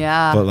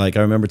 Yeah. But like,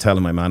 I remember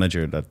telling my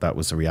manager that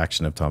was the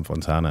reaction of Tom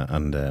Fontana,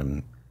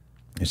 and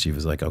she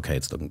was like, okay,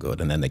 it's looking good.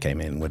 And then they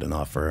came in with an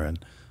offer and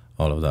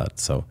all of that.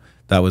 So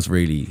that was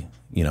really,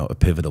 a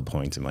pivotal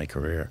point in my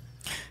career.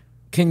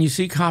 Can you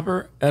see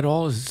Copper at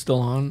all? Is it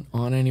still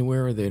on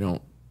anywhere, or they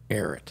don't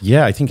air it?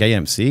 Yeah, I think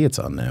AMC it's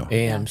on now.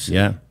 AMC.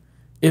 Yeah.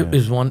 It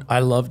was one, I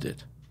loved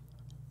it.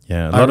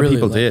 Yeah, a lot of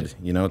people did.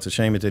 It's a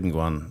shame it didn't go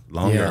on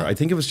longer. Yeah. I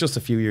think it was just a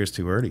few years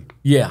too early.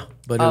 Yeah,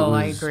 but it was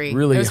I agree.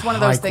 really it was one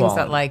of those things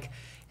quality. that, like,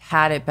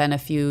 had it been a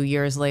few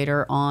years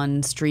later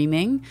on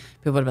streaming,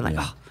 people would have been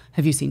like, oh,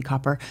 have you seen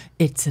Copper?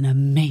 It's an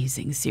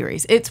amazing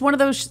series. It's one of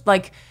those,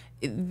 like,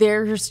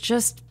 there's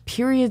just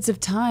periods of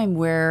time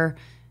where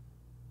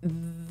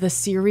the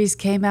series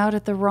came out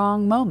at the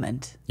wrong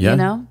moment,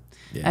 Yeah.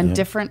 And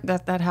different,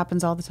 that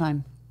happens all the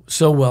time.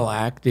 So well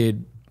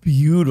acted,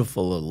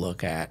 beautiful to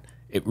look at.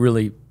 It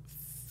really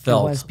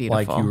felt was like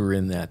beautiful. you were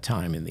in that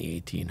time in the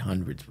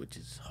 1800s, which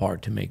is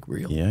hard to make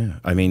real. Yeah,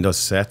 I mean, those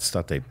sets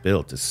that they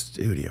built, the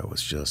studio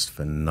was just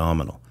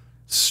phenomenal.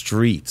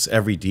 Streets,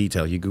 every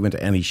detail. You go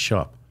into any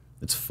shop,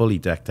 it's fully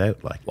decked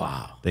out. Like,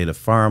 Wow. They had a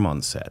farm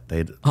on set. They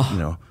had,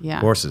 Yeah.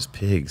 horses,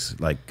 pigs,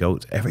 like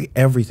goats.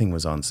 Everything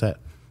was on set.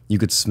 You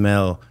could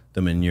smell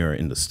the manure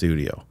in the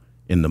studio,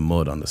 in the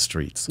mud on the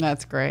streets.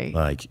 That's great.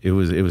 Like, it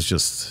was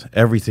just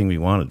everything we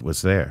wanted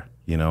was there,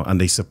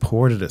 and they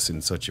supported us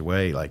in such a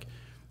way, like,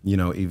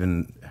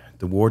 even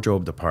the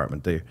wardrobe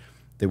department, they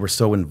were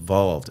so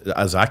involved.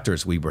 As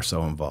actors, we were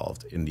so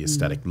involved in the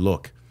aesthetic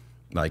look.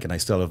 Like, and I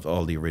still have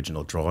all the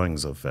original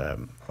drawings of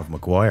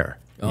Maguire,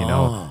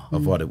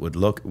 of what it would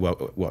look,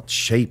 what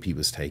shape he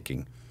was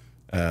taking.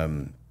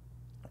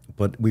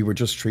 But we were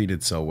just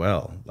treated so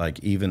well. Like,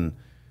 even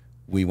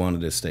we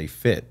wanted to stay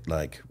fit.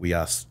 Like, we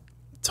asked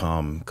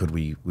Tom, could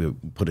we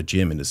put a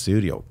gym in the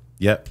studio?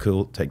 Yeah,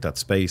 cool, take that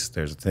space.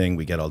 There's a thing.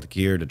 We get all the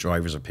gear. The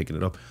drivers are picking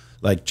it up.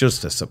 like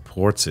just a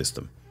support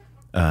system.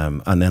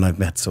 And then I've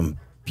met some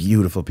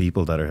beautiful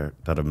people that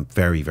I'm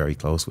very, very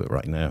close with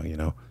right now, you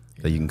know,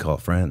 that you can call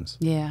friends.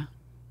 Yeah.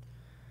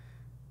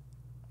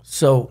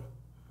 So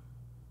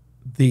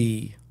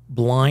the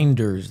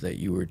blinders that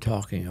you were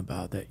talking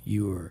about, that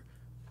you're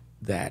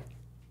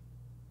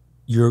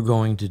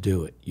going to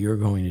do it. You're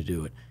going to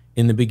do it.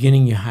 In the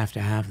beginning, you have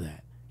to have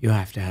that. You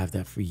have to have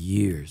that for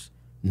years,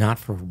 not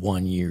for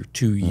 1 year,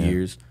 2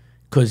 years.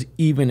 Because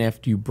even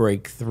after you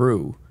break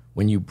through,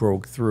 when you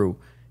broke through,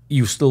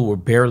 you still were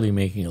barely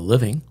making a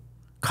living.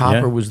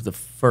 Copper was the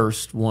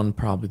first one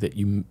probably that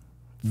you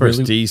First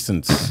really,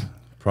 decent,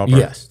 proper,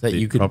 yes, that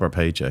you could, proper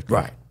paycheck.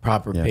 right,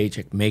 proper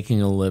paycheck,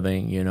 making a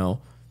living, you know.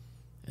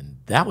 And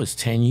that was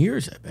 10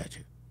 years, I bet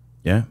you.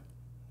 Yeah.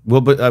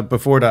 Well, but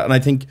before that, and I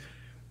think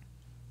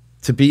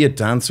to be a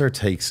dancer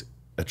takes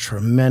a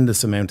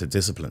tremendous amount of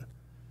discipline.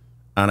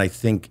 And I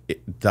think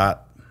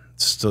that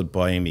stood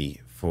by me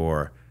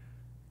for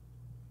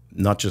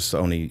not just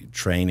only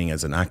training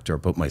as an actor,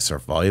 but my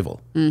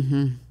survival.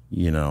 Mm-hmm.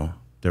 You know,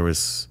 there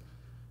was,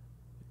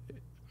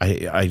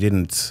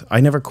 I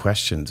never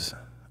questioned.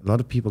 A lot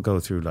of people go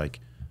through like,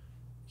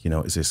 you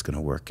know, is this going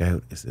to work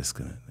out? Is this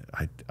going to,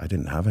 I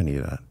didn't have any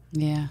of that.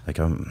 Yeah. Like,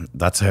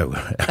 that's how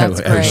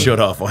shut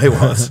off I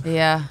was.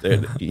 Yeah.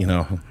 You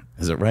know,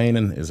 is it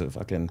raining? Is it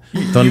fucking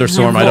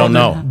thunderstorm? I don't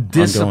know.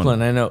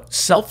 Discipline, I know.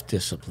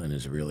 Self-discipline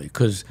is really,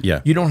 because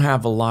you don't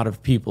have a lot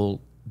of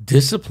people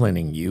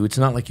disciplining you. It's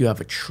not like you have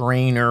a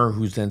trainer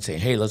who's then saying,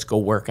 hey, let's go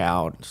work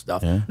out and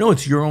stuff. Yeah. No,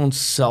 it's your own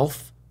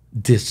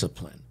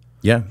self-discipline.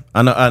 Yeah.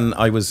 And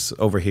I was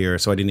over here,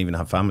 so I didn't even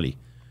have family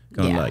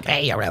going like,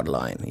 hey, you're out of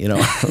line. You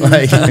know,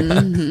 like,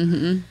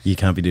 you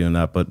can't be doing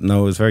that. But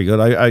no, it was very good.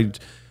 I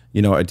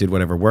you know, I did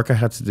whatever work I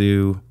had to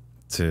do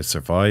to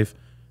survive.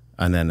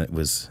 And then it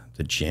was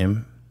the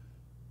gym,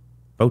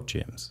 both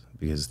gyms,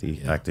 because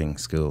the acting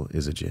school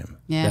is a gym.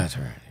 Yeah. That's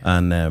right.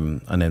 And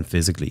then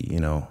physically, you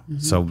know.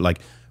 So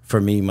like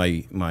for me,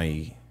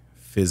 my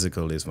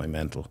physical is my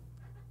mental.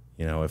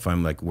 You know, if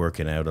I'm like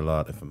working out a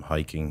lot, if I'm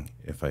hiking,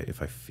 if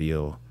I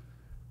feel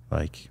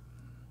like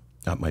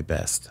at my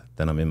best,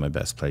 then I'm in my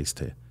best place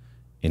to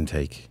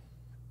intake,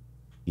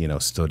 you know,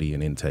 study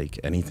and intake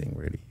anything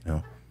really, you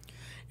know.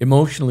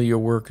 Emotionally, your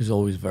work is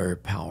always very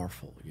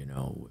powerful, you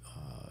know.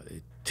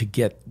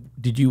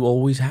 Did you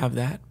always have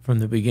that from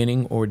the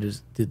beginning, or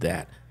did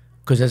that?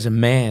 Because as a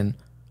man,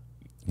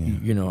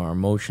 you know, our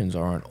emotions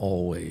aren't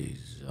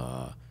always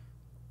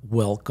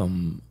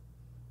welcome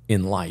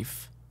in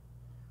life.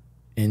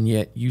 And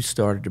yet you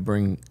started to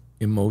bring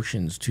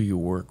emotions to your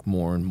work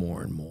more and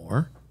more and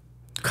more.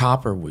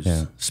 Copper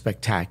was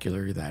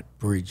spectacular, that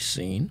bridge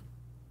scene.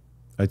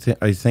 I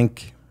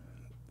think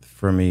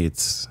for me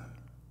it's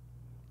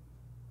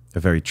a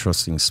very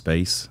trusting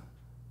space,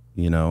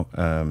 you know.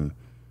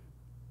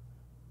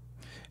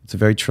 It's a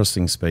very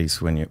trusting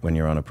space when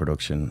you're on a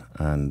production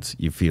and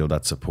you feel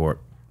that support,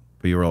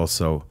 but you're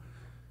also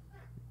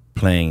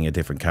playing a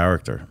different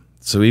character.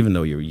 So even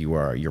though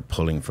you're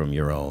pulling from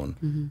your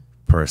own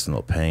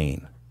personal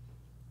pain,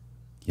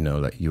 you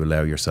know, that you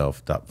allow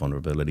yourself that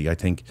vulnerability. I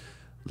think,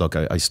 look,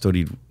 I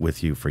studied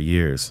with you for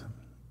years,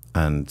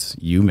 and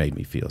you made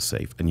me feel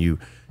safe, and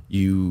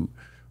you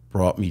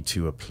brought me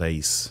to a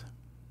place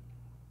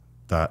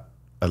that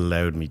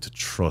allowed me to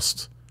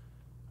trust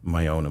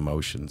my own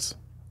emotions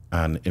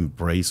and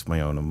embrace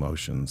my own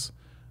emotions.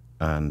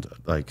 And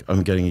like,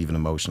 I'm getting even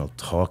emotional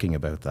talking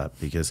about that,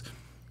 because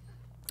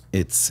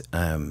it's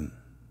to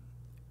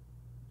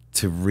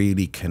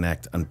really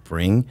connect and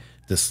bring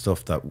the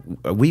stuff that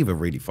we have a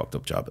really fucked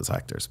up job as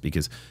actors,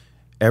 because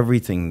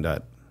everything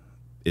that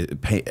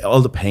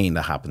all the pain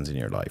that happens in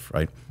your life,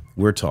 right?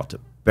 We're taught to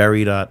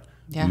bury that,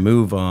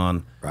 move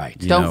on. Right.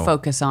 Don't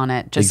focus on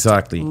it. Just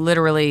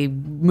literally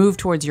move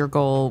towards your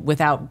goal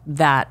without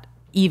that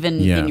even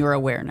in your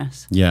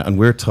awareness. Yeah, and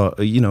we're taught,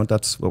 you know,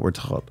 that's what we're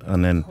taught.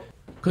 And then...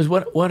 Because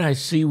what I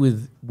see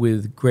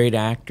with great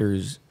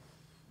actors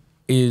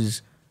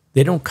is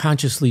they don't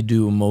consciously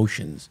do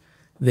emotions.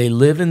 They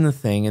live in the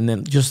thing, and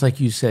then just like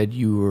you said,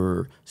 you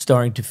were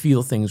starting to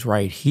feel things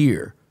right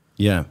here.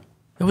 Yeah.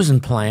 It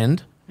wasn't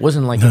planned. It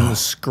wasn't like in the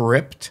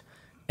script.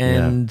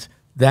 And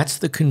that's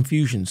the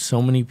confusion.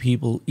 So many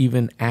people,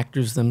 even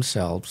actors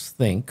themselves,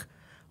 think,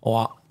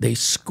 oh, they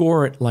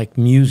score it like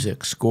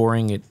music.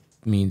 Scoring it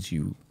means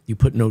you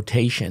put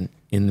notation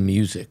in the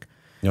music.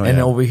 Oh, and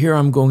over here,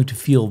 I'm going to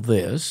feel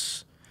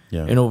this.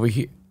 Yeah. And over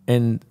here,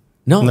 and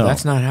no,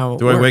 that's not how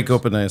it works. I wake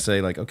up and I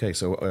say, like, okay,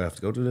 so I have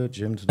to go to the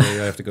gym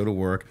today. I have to go to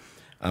work.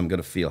 I'm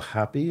going to feel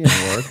happy in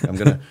work. I'm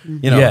going to,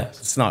 you know,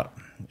 it's not.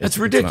 That's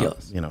ridiculous.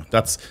 It's not, you know,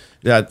 that's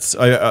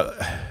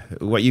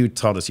what you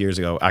taught us years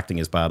ago. Acting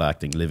is bad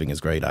acting. Living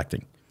is great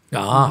acting.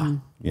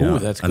 Oh,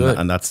 that's good.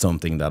 And that's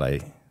something that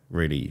I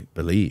really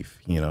believe,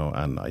 you know,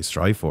 and I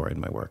strive for in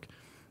my work.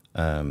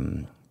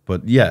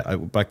 But yeah,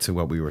 back to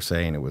what we were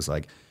saying, it was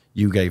like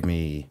you gave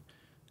me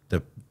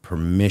the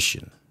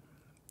permission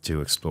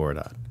to explore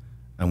that.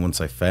 And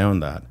once I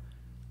found that,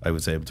 I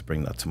was able to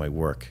bring that to my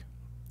work.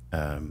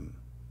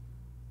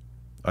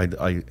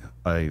 I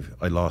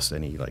lost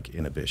any like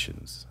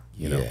inhibitions,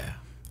 you know. Yeah.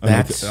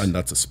 And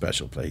that's a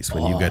special place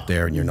when you get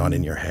there and you're not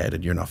in your head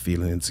and you're not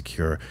feeling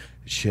insecure.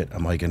 Shit,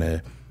 am I going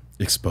to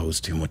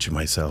expose too much of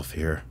myself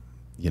here?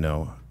 You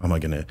know, am I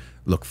going to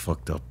look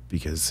fucked up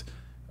because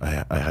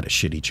I had a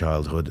shitty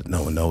childhood that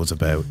no one knows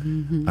about,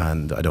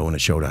 and I don't want to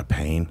show that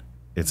pain?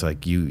 It's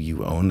like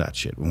you own that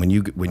shit. When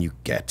you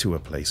get to a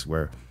place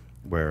where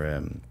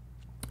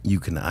you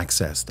can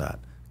access that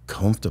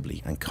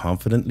comfortably and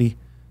confidently,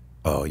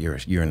 oh,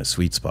 you're in a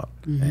sweet spot.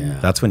 Yeah.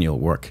 That's when you'll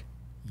work.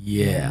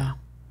 Yeah.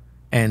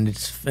 And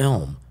it's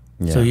film.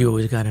 Yeah. So you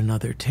always got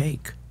another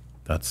take.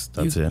 That's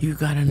it. You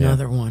got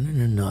another one and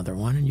another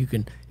one, and you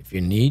can, if you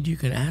need, you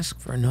can ask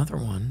for another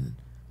one.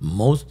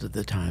 Most of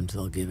the times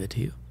they'll give it to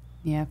you.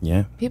 Yeah.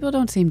 Yeah. People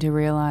don't seem to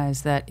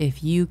realize that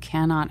if you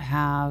cannot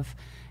have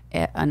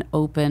an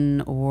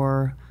open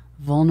or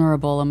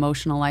vulnerable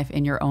emotional life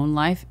in your own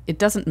life, it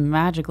doesn't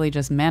magically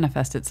just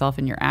manifest itself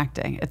in your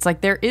acting. It's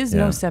like there is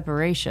no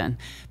separation.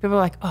 People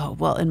are like, oh,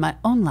 well, in my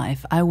own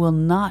life, I will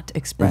not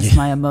express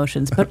my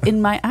emotions, but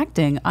in my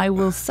acting, I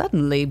will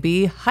suddenly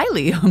be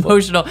highly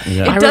emotional.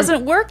 Yeah. It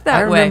doesn't work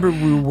that way. I remember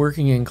we were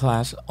working in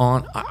class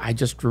on, I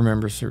just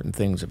remember certain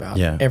things about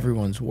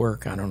everyone's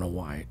work. I don't know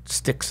why it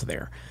sticks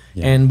there.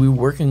 Yeah. And we were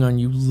working on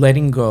you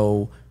letting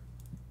go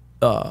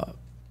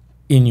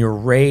in your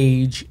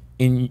rage,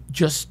 in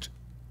just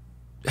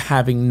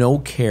having no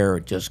care.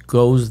 It just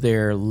goes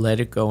there, let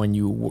it go, and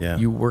you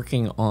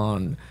working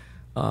on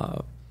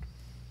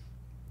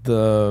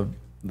the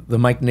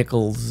Mike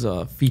Nichols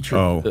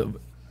feature.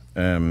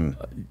 The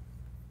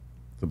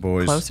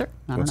boys. Closer?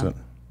 I don't What's know. it?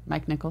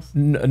 Mike Nichols?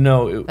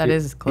 No, That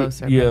is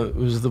Closer. Yeah, it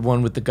was the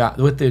one with the guy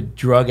with the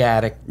drug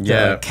addict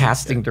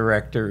casting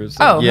directors.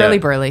 Oh, Hurly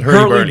Burly.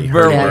 Hurly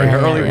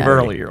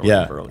Burly.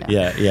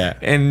 Yeah. Yeah.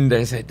 And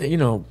I said, you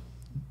know,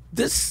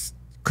 this,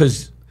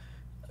 because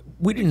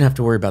we didn't have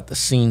to worry about the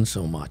scene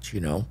so much, you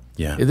know.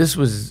 Yeah. This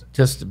was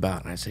just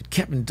about, and I said,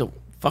 Kevin, don't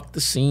fuck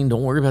the scene.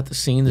 Don't worry about the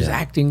scene. There's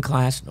acting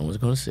class. No one's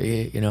going to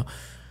see it, you know.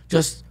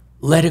 Just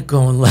let it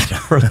go and let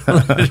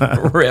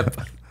it rip.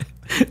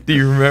 Do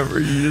you remember?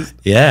 You just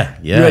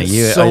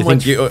I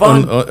think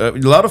a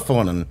lot of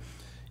fun, and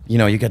you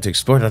know, you get to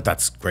explore that.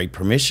 That's great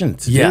permission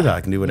to do that.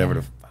 I can do whatever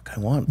the fuck I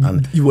want,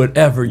 and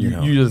whatever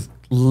you just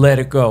let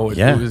it go.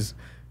 It was,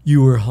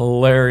 you were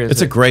hilarious.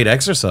 It's a great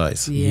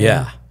exercise.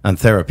 Yeah. And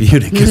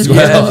therapeutic as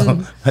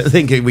well. I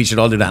think we should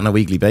all do that on a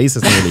weekly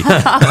basis, really.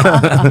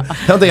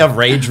 Don't they have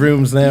rage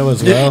rooms now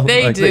as well?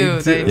 They do.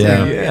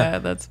 Yeah,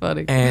 that's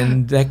funny.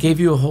 And that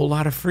gave you a whole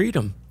lot of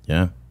freedom.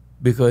 Yeah.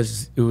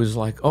 Because it was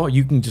like, oh,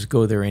 you can just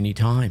go there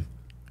anytime.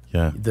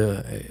 Yeah.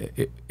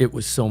 It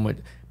was so much.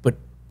 But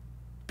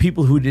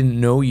people who didn't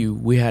know you,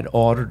 we had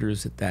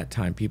auditors at that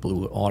time, people who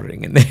were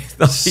auditing, and they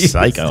thought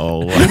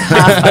psycho. he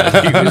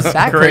was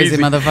that crazy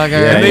motherfucker.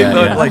 Yeah, and they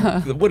thought, like,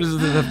 what does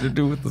this have to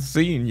do with the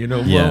scene? You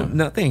know, Yeah. well,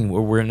 nothing.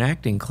 We're an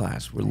acting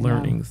class. We're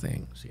learning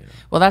things. You know.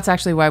 Well, that's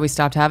actually why we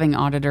stopped having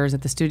auditors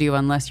at the studio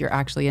unless you're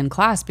actually in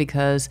class,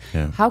 because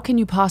how can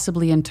you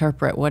possibly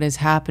interpret what is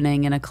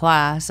happening in a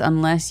class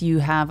unless you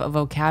have a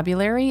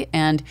vocabulary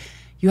and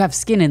you have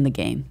skin in the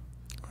game?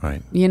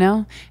 Right. You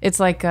know, it's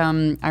like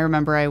I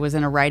remember I was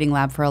in a writing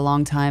lab for a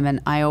long time, and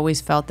I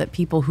always felt that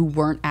people who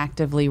weren't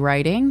actively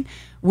writing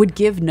would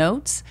give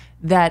notes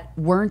that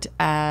weren't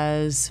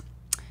as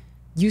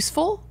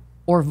useful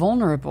or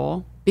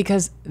vulnerable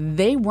because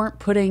they weren't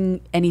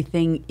putting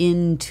anything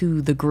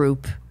into the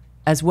group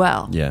as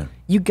well. Yeah.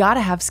 You got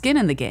to have skin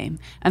in the game.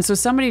 And so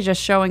somebody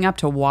just showing up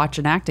to watch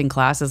an acting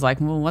class is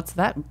like, well, what's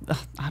that?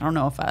 I don't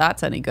know if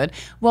that's any good.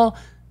 Well,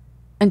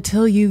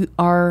 until you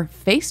are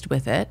faced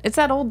with it. It's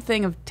that old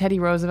thing of Teddy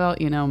Roosevelt,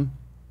 you know,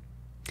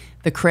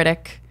 the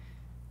critic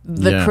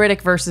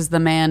versus the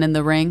man in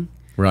the ring.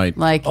 Right.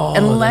 Like,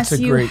 unless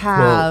you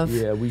have...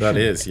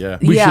 unless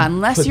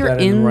you're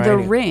in the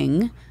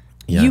ring,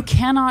 you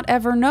cannot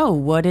ever know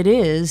what it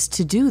is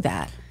to do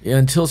that. Yeah,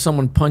 until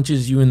someone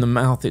punches you in the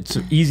mouth, it's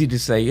easy to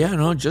say,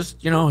 just,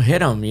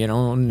 hit him,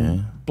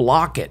 and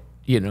block it.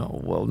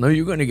 Well, no,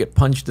 you're going to get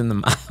punched in the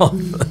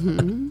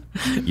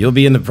mouth. You'll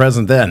be in the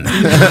present then.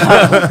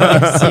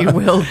 Yes, you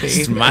will be.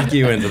 Smack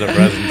you into the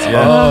present.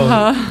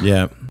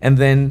 Yeah. And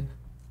then,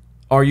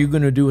 are you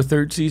going to do a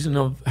third season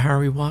of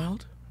Harry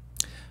Wild?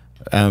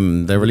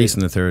 They're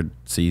releasing the third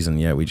season.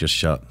 Yeah, we just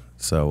shot.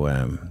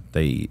 So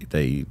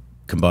they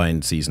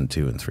combined season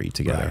 2 and 3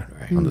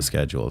 together on the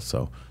schedule.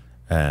 So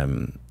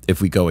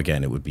if we go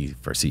again, it would be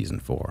for season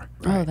 4.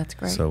 Oh, that's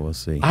great. So we'll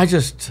see. I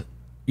just,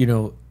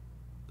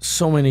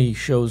 so many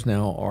shows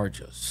now are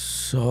just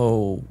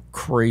so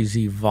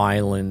crazy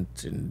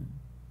violent, and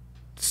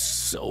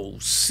so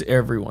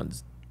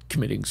everyone's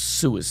committing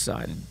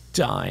suicide and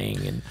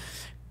dying, and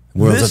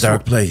world's a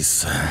dark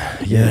place.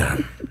 Yeah.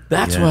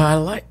 That's why I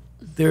like.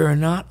 There are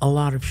not a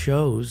lot of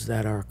shows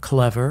that are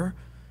clever.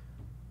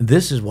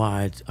 This is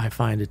why I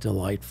find it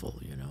delightful.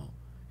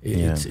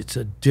 It's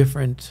a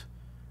different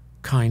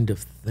kind of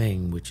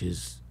thing, which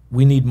is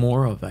we need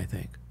more of. I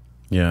think.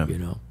 Yeah.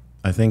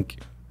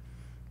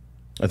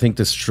 I think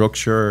the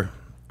structure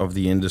of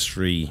the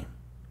industry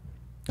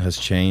has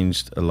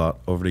changed a lot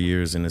over the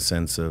years, in a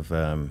sense of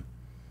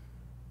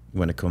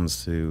when it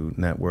comes to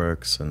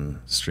networks and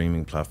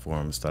streaming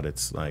platforms, that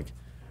it's like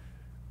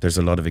there's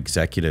a lot of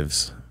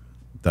executives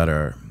that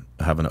are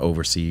having to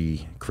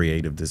oversee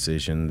creative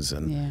decisions,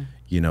 and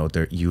you know,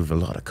 you have a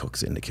lot of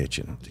cooks in the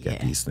kitchen to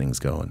get these things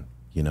going,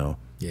 you know.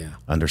 Yeah.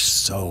 And there's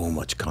so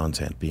much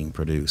content being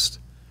produced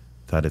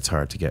that it's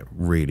hard to get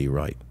really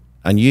right.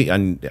 And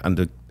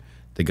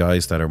the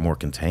guys that are more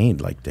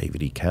contained, like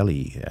David E.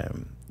 Kelly,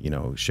 you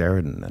know,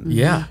 Sheridan, and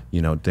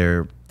you know,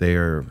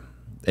 they're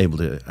able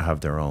to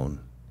have their own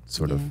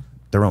sort of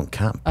their own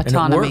camp.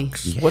 Autonomy. And it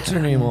works. What's her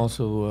name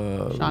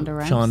also?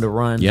 Shonda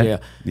Rhimes.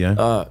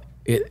 Yeah.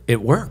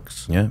 It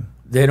works. Yeah.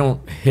 They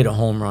don't hit a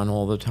home run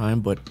all the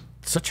time, but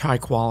such high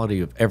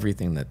quality of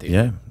everything that they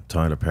do.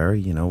 Tyler Perry,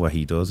 you know what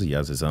he does, he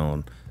has his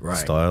own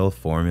style,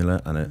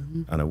 formula, and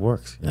it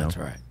works, you know? That's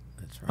right.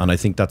 And I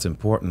think that's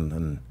important,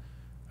 and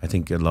I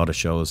think a lot of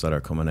shows that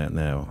are coming out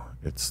now,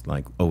 it's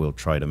like, oh, we'll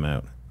try them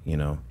out, you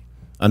know.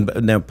 And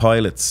now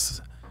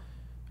pilots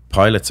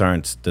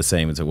aren't the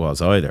same as it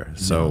was either.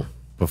 So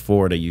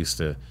before, they used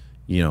to,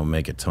 you know,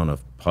 make a ton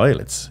of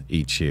pilots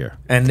each year,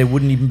 and they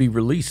wouldn't even be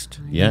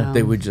released. Yeah,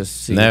 they would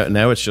just see.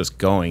 Now it's just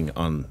going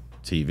on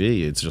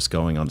TV. It's just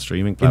going on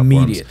streaming platforms.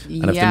 Immediate.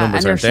 And if the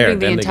numbers they're aren't there, shooting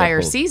the then they get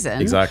entire pulled.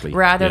 season, Exactly.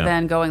 rather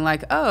than going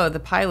like, oh, the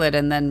pilot,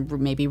 and then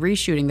maybe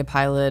reshooting the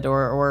pilot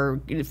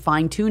or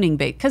fine tuning.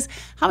 Because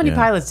how many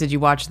pilots did you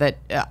watch that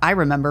I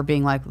remember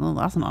being like, well,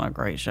 that's not a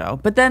great show,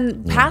 but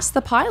then past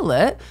the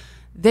pilot,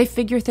 they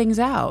figure things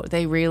out.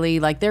 They really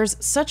there's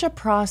such a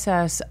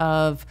process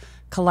of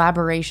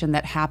collaboration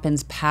that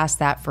happens past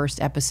that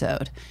first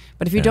episode.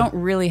 But if you don't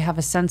really have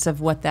a sense of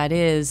what that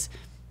is,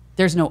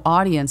 there's no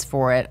audience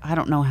for it. I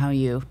don't know how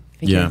you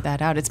figure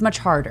that out. It's much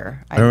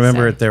harder. I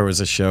remember there was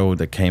a show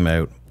that came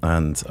out,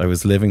 and I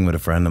was living with a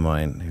friend of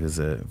mine who was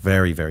a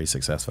very, very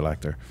successful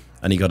actor,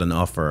 and he got an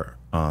offer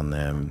on,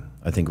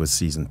 I think it was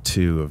season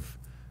 2 of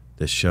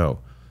this show,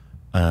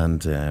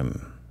 and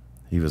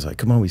he was like,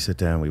 come on, we sit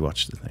down, we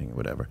watch the thing or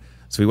whatever.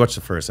 So we watched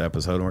the first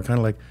episode, and we're kind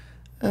of like,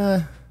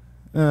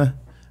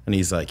 and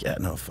he's like, yeah,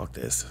 no, fuck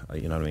this.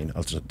 You know what I mean?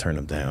 I'll just turn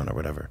them down or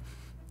whatever.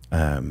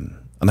 And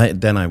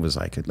then I was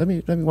like, let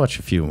me watch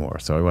a few more.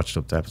 So I watched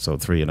up to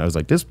episode 3, and I was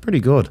like, this is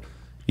pretty good.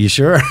 You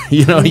sure?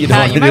 You know, you don't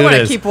want to do might want to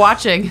this. keep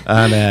watching.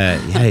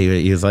 And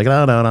he was like,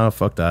 no,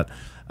 fuck that.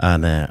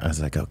 And I was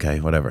like,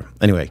 okay, whatever.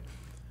 Anyway,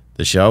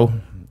 the show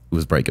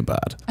was Breaking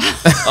Bad.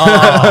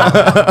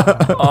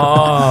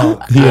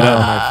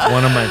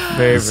 One of my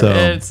favorites. So,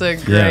 it's a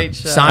great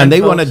show. And they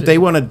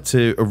wanted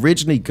to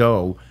originally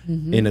go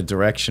in a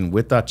direction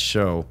with that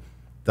show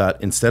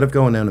that instead of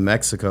going down to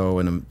Mexico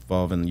and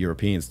involving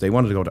Europeans, they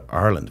wanted to go to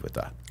Ireland with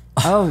that.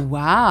 Oh,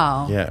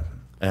 wow. Yeah.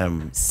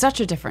 Such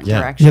a different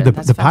direction. Yeah,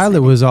 the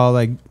pilot was all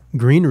like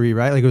greenery,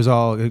 right? Like it was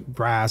all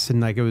grass, and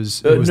like it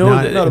was the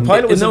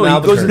pilot was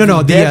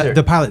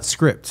the pilot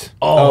script.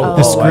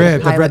 The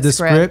script. I've read the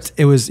script.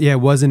 It was it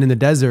wasn't in the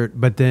desert,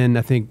 but then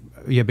I think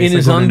in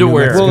his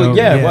underwear. Well,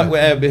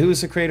 who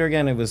was the creator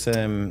again? It was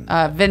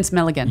Vince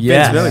Milligan.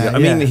 Yes. Vince Milligan. I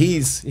mean,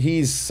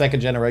 he's second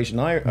generation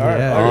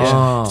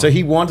Irish, so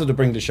he wanted to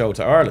bring the show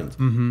to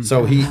Ireland.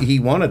 So he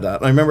wanted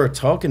that. I remember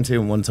talking to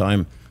him one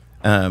time,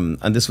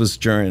 and this was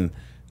during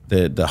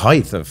the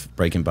height of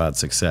Breaking Bad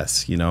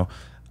success, you know.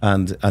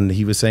 And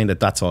he was saying that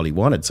that's all he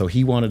wanted. So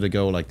he wanted to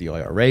go like the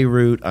IRA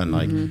route and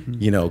like,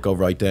 you know, go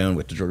right down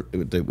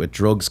with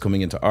drugs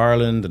coming into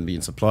Ireland and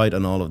being supplied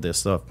and all of this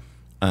stuff.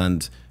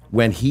 And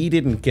when he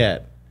didn't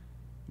get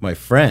my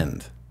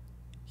friend,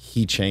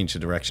 he changed the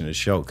direction of the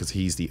show because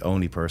he's the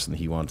only person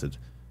he wanted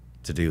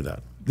to do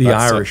that.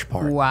 That's Irish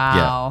part.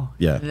 Wow.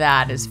 Yeah.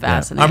 That is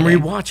fascinating. I'm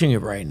rewatching it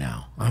right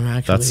now. I'm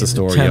actually. That's the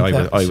story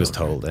I was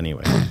told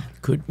anyway.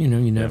 You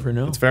never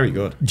know. It's very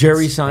good.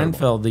 Jerry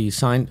Seinfeld, the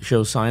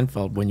show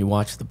Seinfeld, when you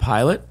watch the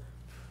pilot,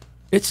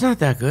 it's not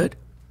that good.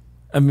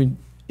 I mean,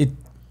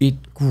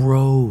 it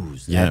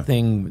grows. That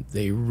thing,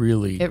 it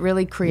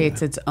really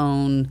creates its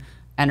own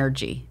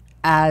energy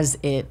as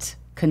it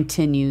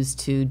continues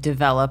to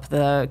develop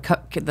the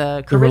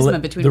charisma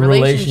between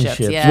relationships.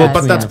 Yeah. Well,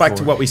 but that's back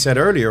to what we said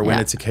earlier when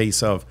it's a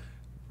case of,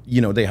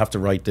 you know, they have to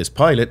write this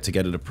pilot to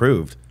get it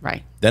approved.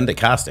 Right. Then they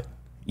cast it.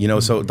 You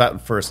know, so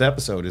that first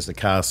episode is the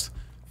cast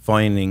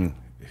finding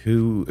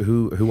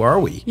who are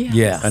we?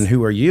 Yes. And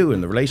who are you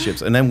in the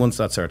relationships? And then once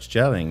that starts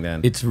gelling,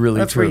 then it's really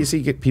that's true. where you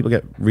see people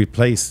get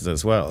replaced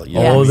as well. You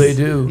know? They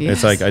do. Yes.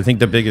 It's like I think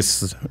the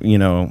biggest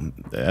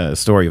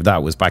story of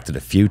that was Back to the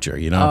Future.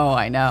 You know. Oh,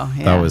 I know.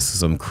 Yeah. That was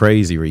some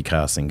crazy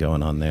recasting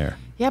going on there.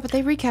 Yeah, but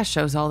they recast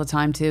shows all the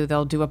time too.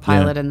 They'll do a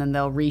pilot and then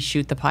they'll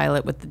reshoot the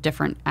pilot with the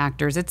different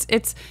actors.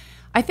 It's.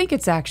 I think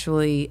it's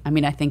actually. I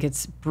mean, I think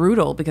it's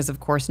brutal because of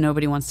course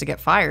nobody wants to get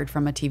fired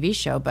from a TV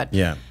show, but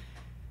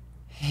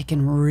it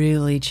can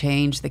really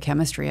change the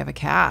chemistry of a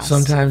cast.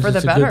 Sometimes for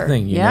it's the a better. good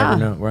thing. You never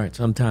know. Right.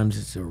 Sometimes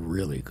it's a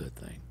really good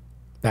thing.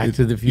 Back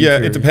to the Future. Yeah,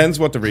 it depends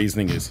what the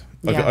reasoning is.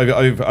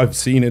 I've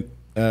seen it.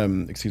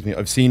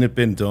 I've seen it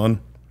been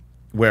done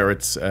where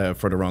it's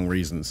for the wrong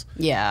reasons.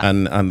 Yeah.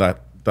 And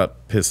that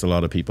that pissed a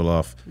lot of people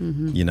off.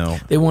 You know,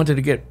 They wanted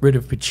to get rid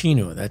of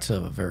Pacino. That's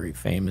a very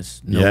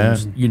famous,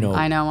 you know.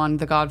 I know, on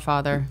The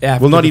Godfather.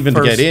 after well, not the even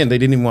to first- get in. They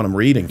didn't even want him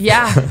reading.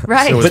 Yeah,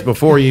 right. So it's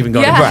before he even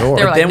got in Yeah, the door.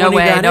 they're like, Then no when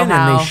way, he got no in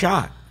how. and they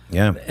shot.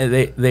 Yeah.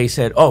 And they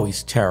said, "Oh,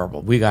 he's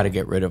terrible. We got to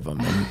get rid of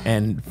him."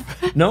 And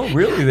no,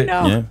 really,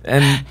 No. Yeah.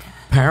 And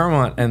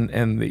Paramount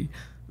and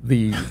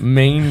the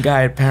main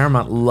guy at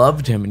Paramount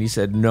loved him, and he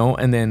said no.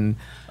 And then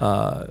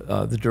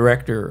the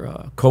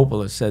director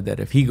Coppola said that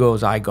if he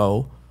goes, I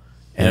go,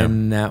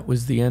 and that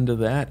was the end of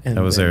that. And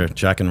That was then their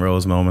Jack and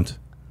Rose moment.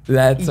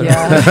 That's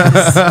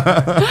Yes.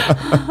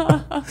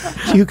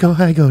 You go,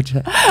 I go,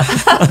 Jack.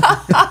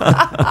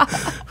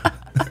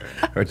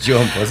 Or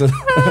jump, was it?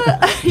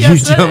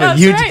 Yes, jump,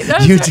 that's you- right,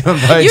 that's you right.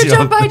 jump, I You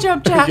jump. I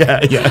jump,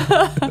 Jack.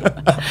 Yeah.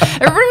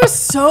 Everybody was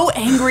so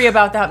angry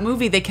about that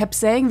movie. They kept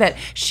saying that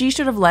she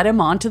should have let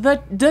him onto the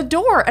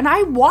door. And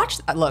I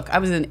watched. Look, I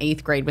was in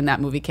 8th grade when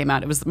that movie came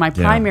out. It was my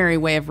primary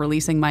way of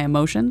releasing my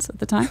emotions at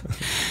the time.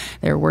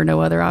 There were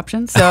no other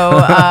options. So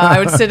I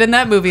would sit in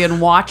that movie and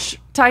watch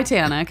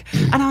Titanic.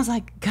 And I was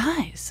like,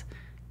 guys,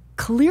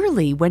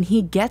 clearly when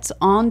he gets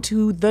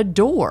onto the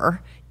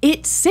door,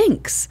 it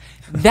sinks.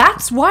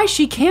 That's why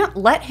she can't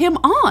let him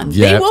on.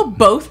 Yeah. They will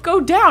both go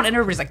down. And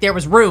everybody's like, there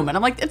was room. And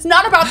I'm like, it's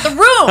not about the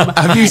room.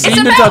 Have you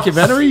seen the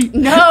documentary?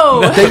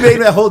 No. They made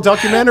a whole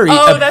documentary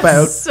Oh, about,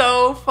 that's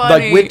so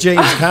funny. like, with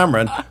James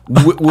Cameron,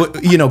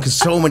 you know, because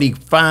so many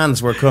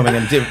fans were coming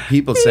and different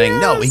people saying,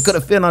 no, he Yes. could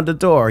have fit on the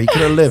door. He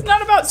could have lived. It's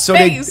not about so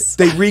space.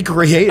 they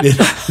recreated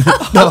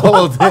the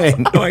whole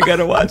thing. Oh, I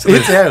gotta watch this.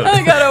 It's out.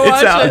 I gotta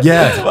watch out. it.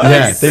 Yeah,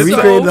 yeah. They So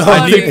recreated the whole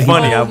funny. thing.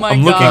 Funny. Oh I'm my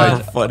looking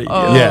God. for funny.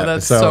 Oh, Yeah,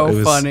 that's so so it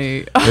was-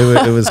 funny.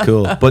 It was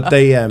cool. But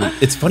they,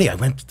 it's funny. I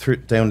went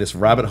down this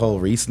rabbit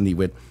hole recently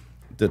with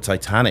the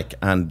Titanic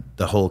and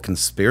the whole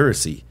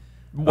conspiracy.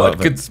 What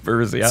of it.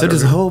 conspiracy? I So don't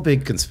there's a know. whole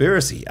big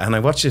conspiracy, and I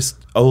watched this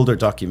older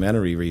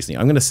documentary recently.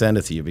 I'm going to send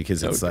it to you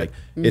because it's like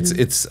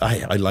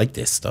I like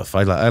this stuff.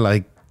 I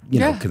like you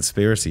know, Yeah.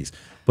 conspiracies.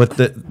 But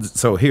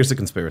so here's the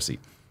conspiracy: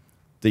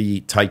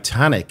 the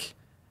Titanic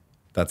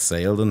that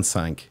sailed and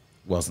sank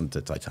wasn't the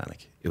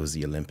Titanic; it was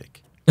the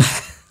Olympic.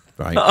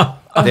 Right?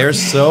 There's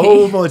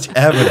so much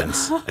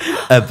evidence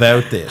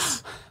about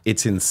this;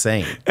 it's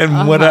insane.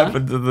 And what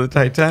happened to the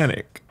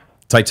Titanic?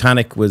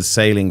 Titanic was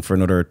sailing for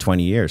another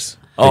 20 years.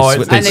 Oh, They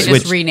it's- swi- And they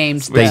switched- just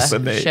renamed they-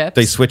 the ships.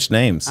 They switched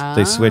names.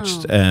 They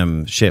switched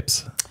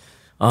ships.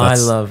 Oh, I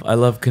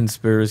love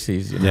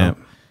conspiracies. You know,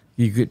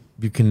 Yeah.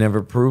 you can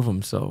never prove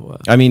them. So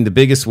I mean, the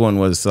biggest one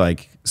was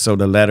like, so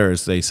the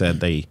letters, they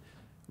said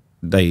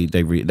and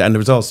there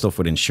was all stuff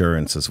with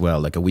insurance as well.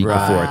 Like a week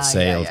before Right. it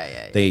sailed,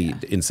 yeah. they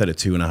instead of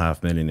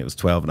 2.5 million, it was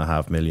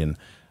 12.5 million.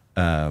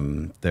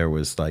 There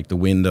was like the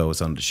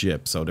windows on the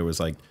ship, so there was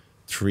like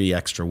 3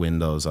 extra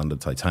windows on the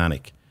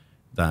Titanic.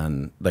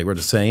 Than they were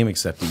the same,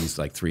 except these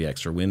like 3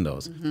 extra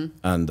windows,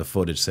 and the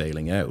footage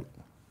sailing out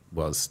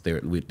was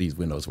there. These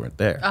windows weren't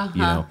there.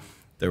 You know,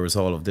 there was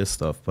all of this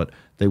stuff, but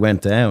they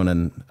went down,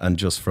 and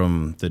just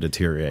from the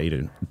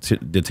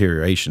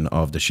deterioration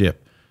of the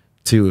ship,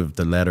 2 of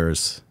the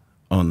letters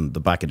on the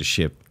back of the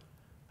ship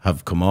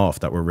have come off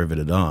that were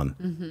riveted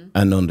on,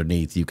 and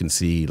underneath you can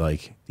see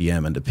like the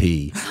M and the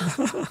P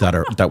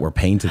that were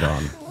painted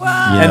on.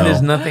 Wow. and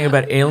there's nothing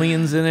about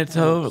aliens in it,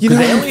 too. You know,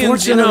 aliens,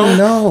 unfortunately,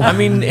 no. I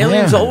mean,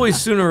 aliens Yeah. always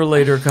sooner or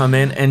later come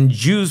in, and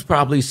Jews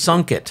probably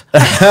sunk it.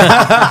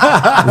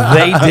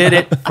 They did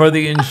it for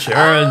the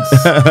insurance.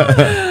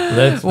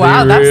 Let's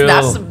Wow, be real.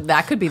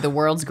 that could be the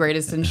world's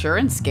greatest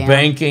insurance scam.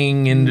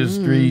 Banking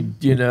industry.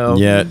 You know.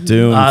 Yeah,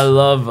 doomed. I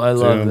love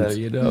Doomed. that.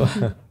 You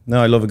know. No,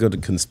 I love a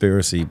good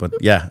conspiracy, but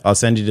yeah, I'll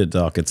send you the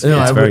doc. It's No,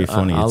 I very would-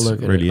 funny. I'll It's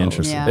look at really it.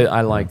 interesting. Yeah.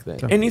 I like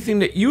that. Anything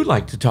that you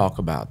like to talk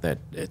about that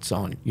it's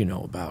on, you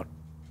know, about.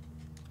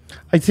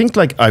 I think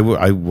like I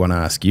want to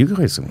ask you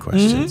guys some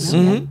questions.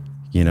 Mm-hmm.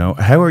 You know,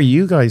 how are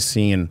you guys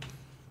seeing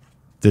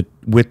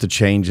with the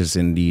changes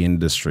in the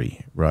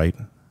industry, right?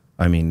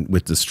 I mean,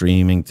 with the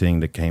streaming thing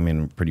that came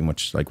in pretty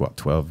much like what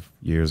 12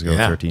 years ago,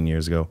 Yeah. 13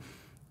 years ago,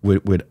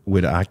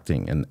 with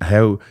acting, and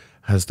how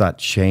has that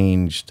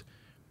changed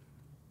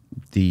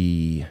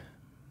the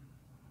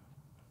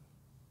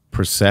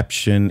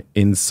perception,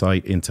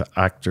 insight into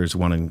actors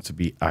wanting to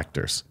be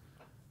actors?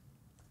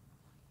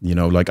 You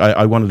know, like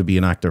I wanted to be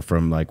an actor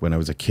from like when I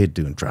was a kid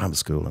doing drama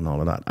school and all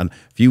of that. And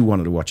if you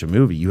wanted to watch a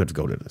movie, you had to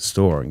go to the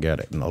store and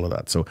get it and all of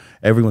that. So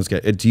everyone's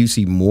do you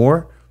see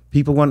more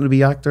people wanting to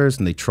be actors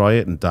and they try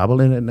it and dabble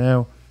in it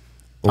now?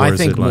 Or I is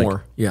think it like-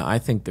 more. Yeah, I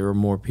think there are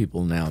more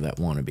people now that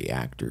want to be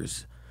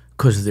actors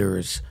because there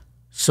is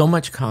so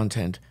much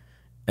content.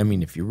 I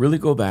mean, if you really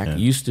go back,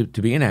 you used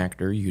to be an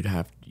actor,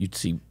 you'd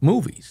see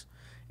movies,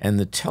 and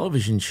the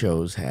television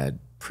shows had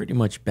pretty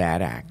much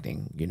bad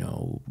acting. You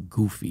know,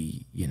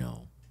 goofy. You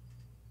know,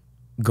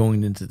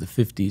 going into the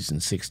 50s and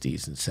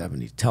 60s and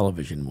 70s,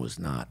 television was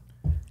not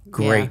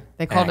great. Yeah.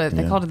 They called it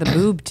the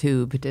boob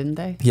tube, didn't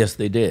they? Yes,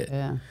 they did.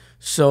 Yeah.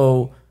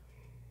 So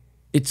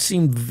it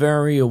seemed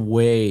very a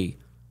way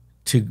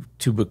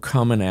to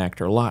become an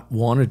actor. A lot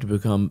wanted to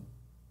become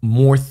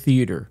more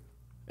theater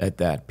at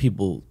that.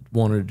 People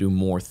wanted to do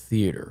more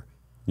theater.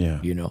 Yeah.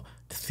 You know,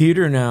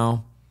 theater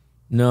now,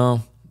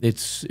 no,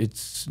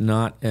 it's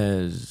not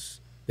as,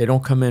 they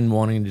don't come in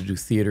wanting to do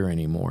theater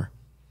anymore.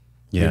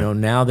 Yeah. You know,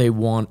 now they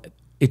want,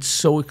 it's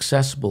so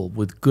accessible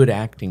with good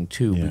acting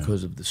too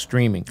because of the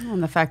streaming.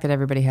 And the fact that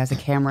everybody has a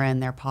camera in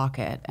their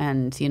pocket,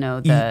 and you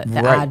know the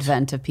Right.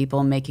 advent of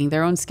people making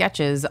their own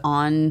sketches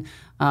on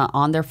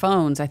their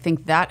phones. I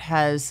think that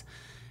has,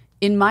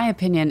 in my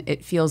opinion,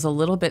 it feels a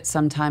little bit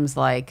sometimes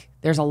like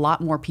there's a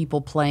lot more people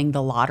playing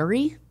the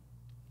lottery.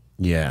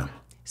 Yeah.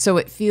 So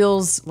it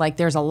feels like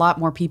there's a lot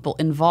more people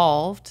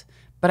involved,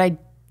 but I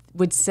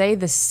would say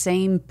the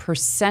same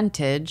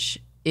percentage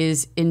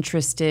is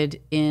interested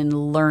in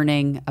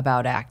learning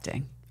about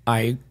acting.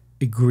 I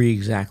agree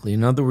exactly.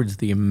 In other words,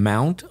 the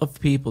amount of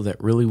people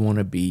that really want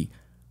to be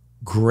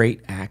great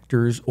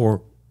actors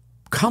or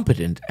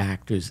competent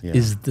actors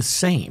is the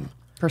same.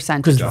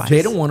 Percentage Because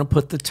they don't want to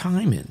put the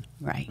time in.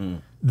 Right.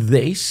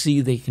 They see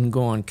they can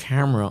go on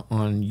camera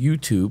on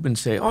YouTube and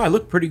say, oh, I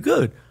look pretty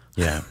good.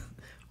 Yeah.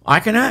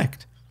 I can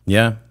act.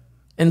 Yeah.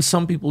 And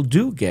some people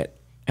do get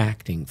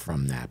acting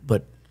from that,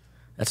 but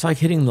that's like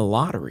hitting the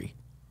lottery.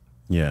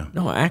 Yeah.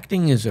 No,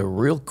 acting is a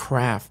real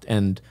craft,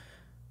 and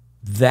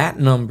that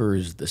number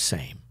is the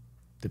same.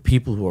 The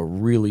people who are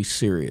really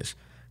serious,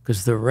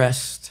 because the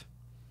rest,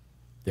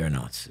 they're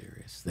not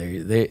serious.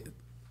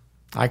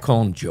 I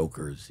call them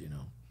jokers, you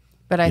know.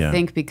 But I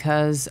think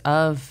because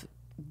of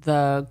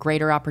the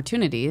greater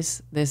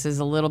opportunities, this is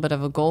a little bit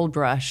of a gold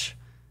rush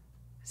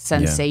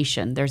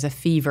sensation. There's a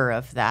fever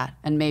of that.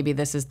 And maybe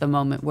this is the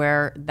moment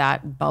where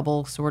that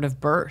bubble sort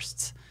of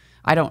bursts.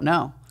 I don't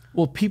know.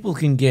 Well, people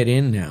can get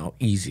in now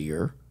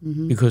easier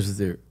because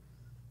they're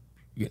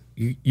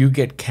you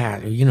get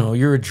you know,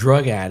 you're a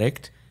drug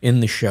addict in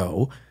the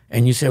show,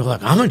 and you say, well,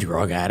 look, I'm a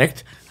drug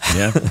addict.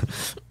 Yeah.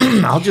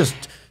 I'll just,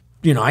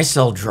 you know, I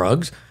sell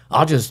drugs.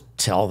 I'll just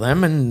tell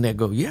them, and they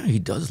go, yeah, he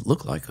does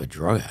look like a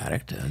drug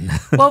addict. And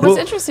Well, what's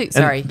interesting,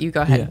 sorry, you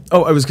go ahead.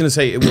 Oh, I was going to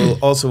say, it will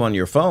also on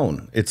your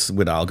phone. It's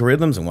with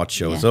algorithms and what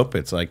shows up.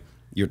 It's like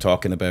you're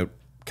talking about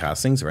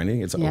castings or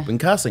anything. It's open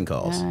casting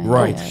calls.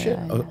 Right. Shit,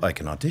 oh, I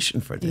can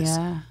audition for this.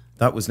 Yeah.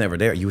 That was never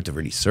there. You had to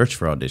really search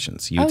for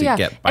auditions. You Oh, had to yeah.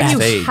 get And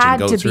backstage you had and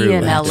go to through. be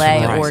in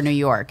LA Right. or New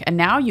York. And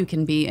now you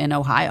can be in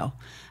Ohio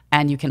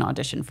and you can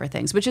audition for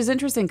things, which is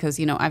interesting because,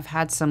 you know, I've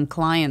had some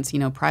clients, you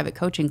know, private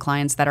coaching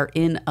clients that are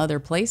in other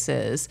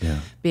places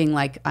being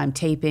like, I'm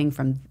taping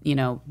from, you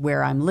know,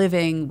 where I'm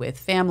living with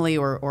family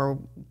or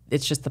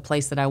it's just the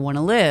place that I want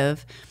to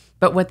live.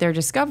 But what they're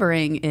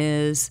discovering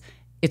is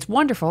it's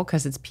wonderful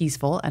because it's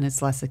peaceful and it's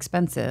less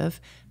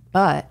expensive,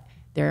 but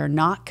they're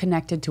not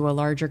connected to a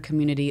larger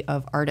community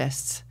of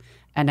artists.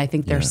 And I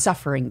think they're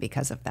suffering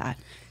because of that.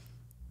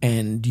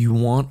 and you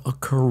want a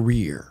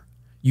career,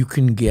 you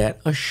can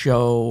get a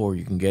show, or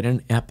you can get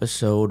an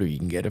episode, or you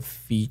can get a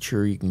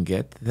feature, you can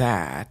get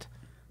that.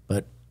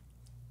 But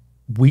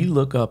we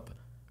look up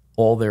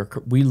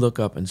we look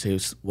up and say,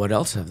 what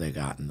else have they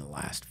gotten in the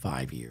last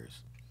 5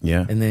 years?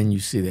 Yeah. And then you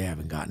see they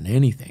haven't gotten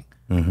anything,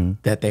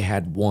 that they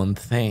had one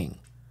thing.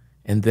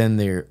 And then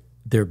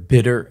they're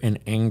bitter and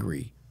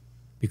angry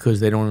because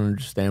they don't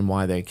understand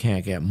why they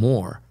can't get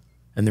more.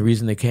 And the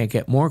reason they can't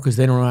get more because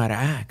they don't know how to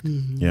act.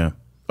 Yeah.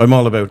 I'm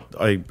all about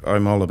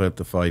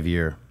the 5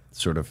 year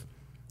sort of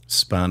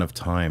span of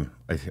time.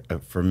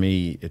 For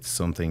me, it's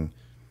something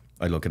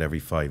I look at every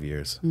 5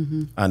 years.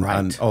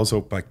 And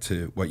also back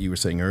to what you were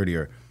saying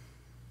earlier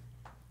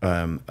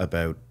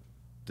about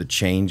the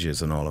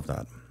changes and all of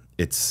that.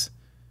 It's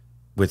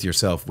with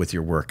yourself, with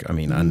your work. I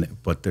mean,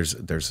 but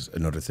there's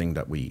another thing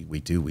that we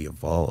do. We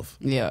evolve.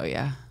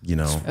 Yeah. You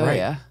know, Oh,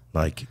 yeah.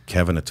 like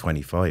Kevin at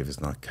 25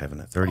 is not Kevin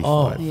at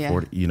 35,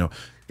 40. You know,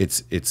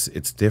 it's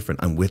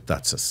different, and with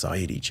that,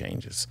 society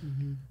changes.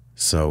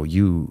 So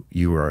you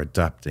are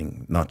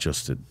adapting not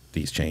just to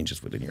these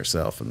changes within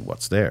yourself and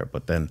what's there,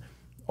 but then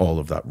all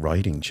of that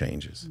writing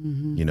changes.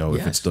 You know,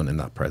 if it's done in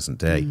that present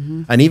day,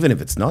 and even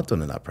if it's not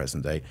done in that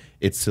present day,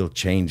 it still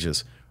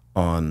changes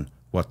on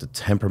what the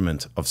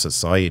temperament of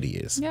society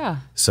is. Yeah.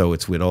 So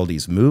it's with all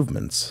these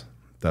movements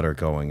that are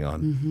going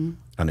on,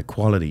 and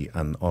equality,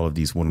 and all of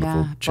these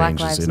wonderful Black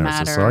changes Lives in our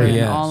Matter society.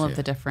 and all of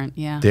the different,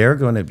 They're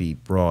going to be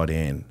brought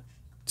in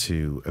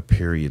to a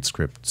period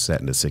script set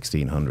in the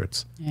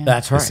 1600s.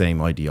 That's The right.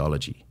 same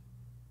ideology.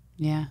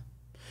 Yeah.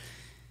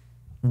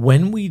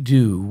 When we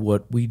do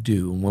what we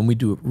do, and when we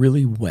do it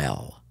really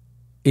well,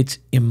 it's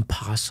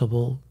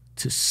impossible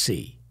to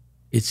see.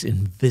 It's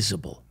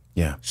invisible.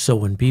 Yeah. So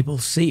when people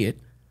see it,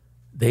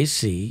 they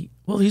see,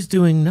 well, he's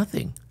doing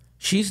nothing.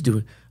 She's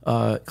doing.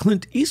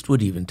 Clint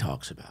Eastwood even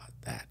talks about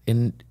that,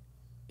 and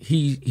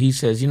he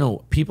says, you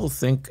know, people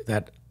think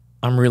that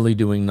I'm really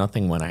doing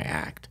nothing when I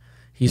act.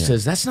 He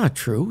says that's not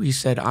true. He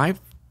said I've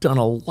done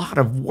a lot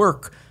of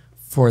work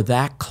for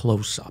that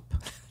close up.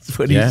 That's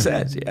what he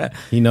says. Yeah,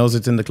 He knows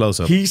it's in the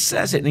close-up. he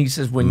says it, and he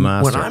says when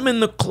I'm in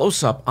the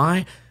close up,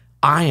 I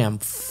am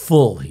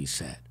full. He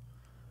said.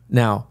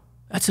 Now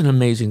that's an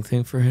amazing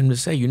thing for him to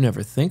say. You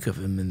never think of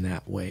him in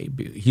that way.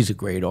 He's a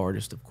great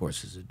artist, of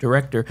course, as a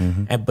director,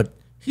 but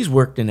he's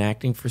worked in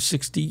acting for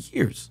 60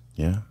 years.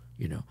 Yeah.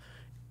 You know,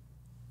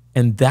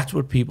 And that's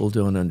what people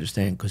don't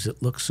understand because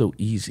it looks so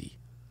easy.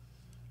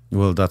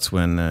 Well, that's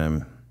when,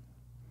 I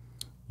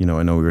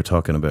know we were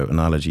talking about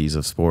analogies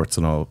of sports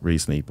and all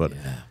recently, but,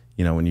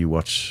 when you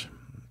watch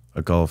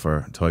a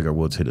golfer, Tiger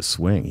Woods, hit a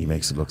swing, he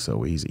makes it look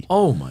so easy.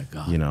 Oh, my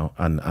God.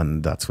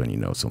 And that's when you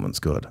know someone's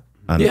good.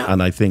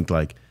 And I think,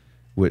 like,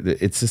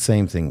 it's the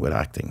same thing with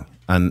acting.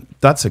 And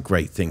that's a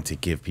great thing to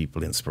give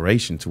people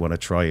inspiration to want to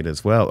try it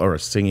as well. Or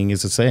singing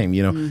is the same,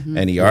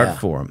 any art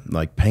form,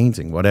 like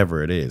painting,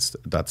 whatever it is,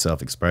 that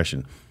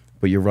self-expression.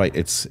 But you're right,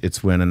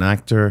 it's when an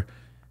actor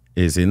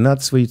is in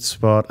that sweet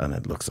spot and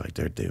it looks like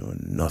they're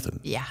doing nothing.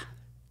 Yeah.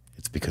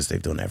 It's because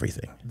they've done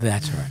everything.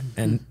 That's right.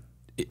 And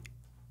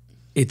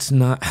it's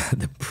not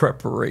the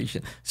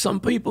preparation. Some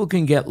people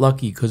can get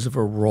lucky because of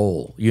a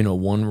role,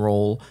 one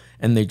role,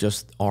 and they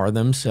just are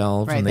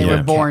themselves. Right, and they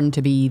were born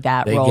to be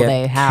that role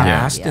they have.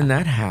 Cast, and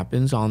that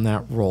happens on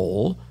that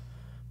role.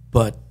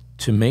 But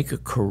to make a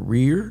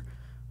career,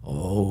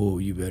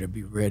 you better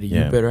be ready.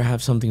 You better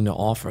have something to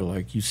offer.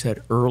 Like you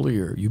said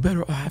earlier, you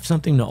better have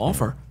something to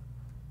offer.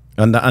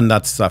 And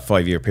that's that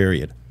 5-year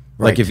period.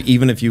 Right. Like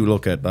even if you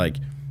look at like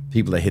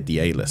people that hit the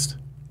A-list,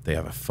 they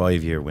have a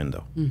 5-year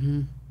window.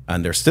 Mm-hmm.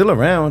 And they're still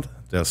around.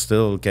 They'll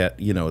still get,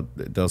 their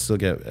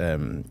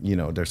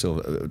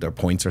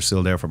points are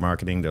still there for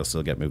marketing. They'll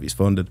still get movies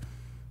funded.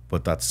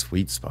 But that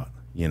sweet spot,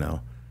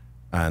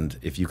 and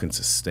if you can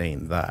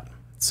sustain that,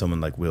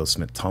 someone like Will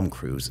Smith, Tom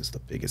Cruise is the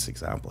biggest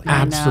example.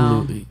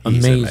 Absolutely.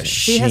 Amazing.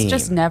 He has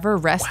just never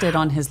rested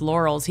on his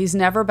laurels. He's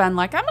never been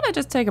like, I'm going to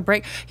just take a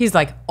break. He's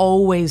like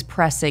always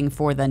pressing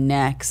for the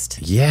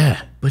next.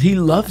 Yeah. But he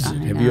loves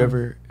it. Have you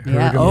ever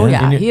heard him? Oh,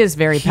 yeah. He is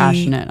very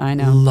passionate. I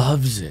know.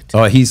 Loves it.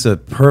 Oh, he's a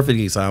perfect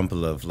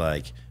example of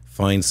like,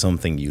 find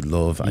something you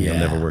love and you'll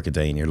never work a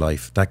day in your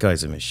life. That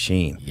guy's a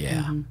machine.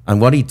 Yeah. Mm-hmm. And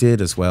what he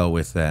did as well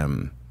with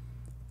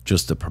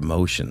just the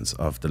promotions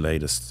of the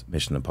latest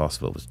Mission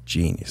Impossible was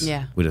genius.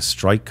 Yeah. With a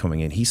strike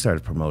coming in, he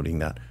started promoting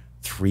that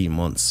 3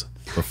 months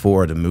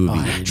before the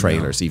movie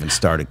trailers even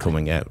started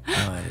coming out.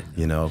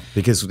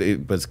 Because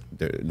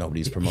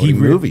nobody's promoting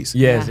movies.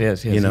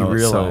 Yes. He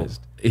realized.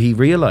 So he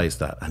realized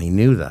that, and he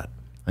knew that,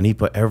 and he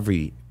put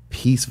every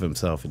piece of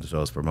himself into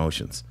those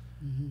promotions,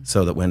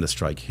 so that when the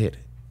strike hit,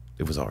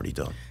 it was already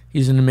done.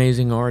 He's an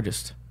amazing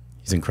artist.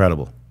 He's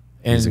incredible.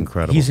 And he's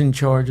incredible. He's in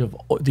charge of,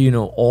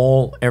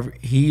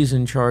 he's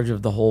in charge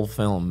of the whole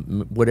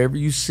film. Whatever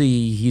you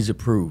see, he's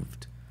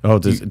approved. Oh,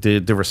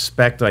 the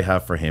respect I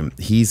have for him.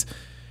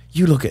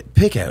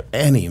 Pick out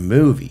any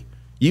movie.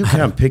 You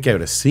can't pick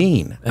out a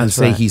scene and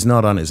say he's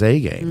not on his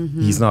A game.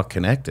 Mm-hmm. He's not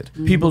connected.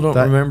 People don't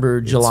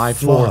remember July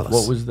 4th.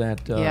 What was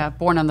that?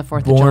 Born on the 4th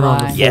of July. Born on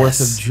the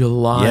 4th of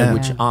July,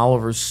 which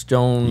Oliver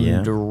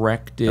Stone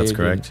directed. That's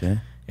correct,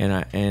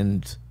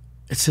 And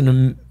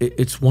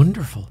it's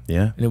wonderful.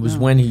 Yeah. And it was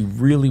when he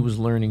really was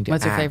learning to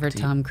What's your act. favorite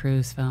Tom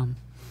Cruise film?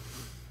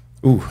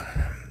 Ooh.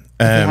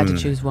 If you had to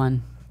choose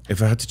one.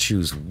 If I had to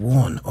choose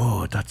one,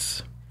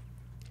 that's...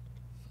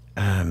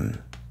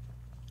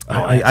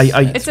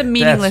 it's a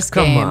meaningless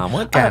game. Come on,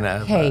 what kind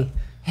of... Hey.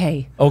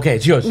 Okay,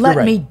 it's yours. Let You're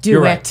right. me do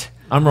You're it. Right.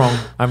 I'm wrong.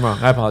 I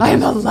apologize.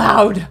 I'm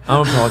allowed.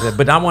 I apologize,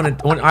 but I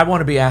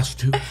want to be asked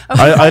to.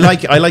 I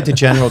like the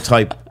general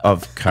type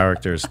of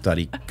characters that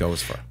he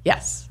goes for.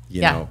 Yes.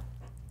 You know,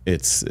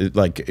 it's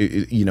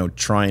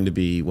trying to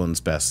be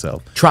one's best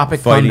self. Tropic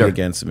Fighting Thunder.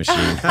 against a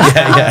machine.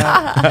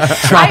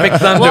 Tropic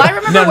Thunder. Well, I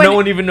remember no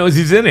one even knows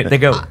he's in it. They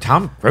go,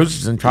 Tom Cruise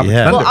is in Tropic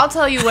Thunder. Well, I'll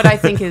tell you what I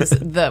think is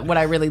what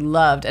I really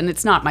loved, and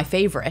it's not my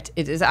favorite.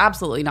 It is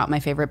absolutely not my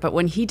favorite. But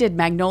when he did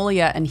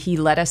Magnolia and he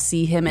let us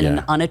see him in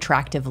an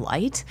unattractive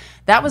light,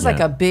 that was like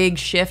a big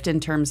shift in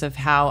terms of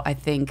how I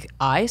think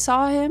I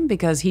saw him,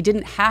 because he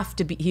didn't have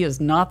to be. He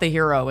is not the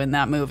hero in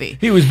that movie.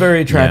 He was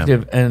very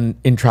attractive, and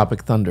in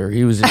Tropic Thunder,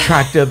 he was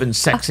attractive and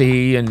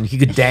sexy, and he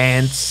could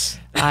dance.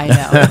 I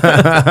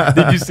know.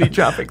 Did you see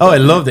Tropic Thunder? I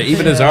loved it.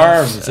 Even his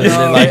arms. I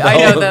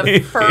know the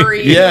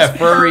furry.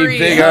 Furry,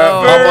 big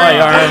Popeye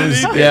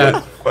arms.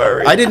 Yeah.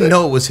 I didn't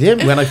know it was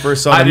him when I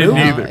first saw the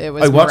movie. It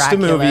was I watched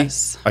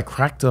miraculous. the movie. I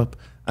cracked up,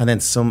 and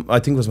then I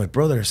think it was my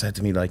brother said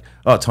to me like,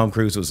 "Oh, Tom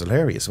Cruise was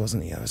hilarious,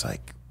 wasn't he?" I was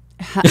like,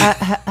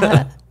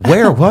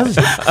 "Where was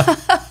he?"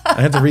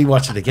 I had to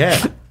rewatch it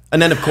again,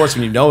 and then of course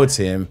when you know it's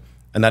him.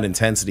 And that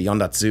intensity on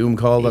that Zoom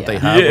call that they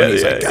have when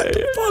he's like, get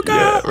the fuck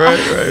out.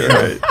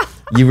 Right.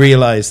 You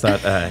realize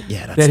that,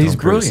 that's that he's Tom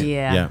Cruise.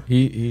 brilliant.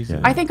 He's.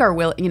 I think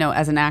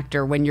as an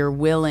actor, when you're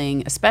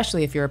willing,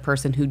 especially if you're a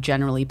person who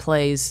generally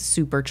plays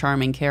super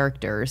charming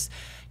characters,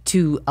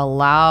 to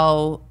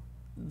allow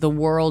the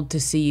world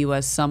to see you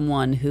as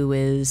someone who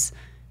is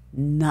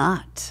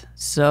not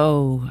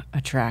so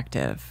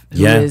attractive,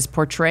 who is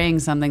portraying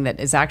something that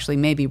is actually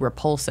maybe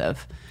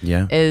repulsive,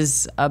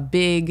 is a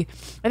big,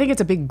 I think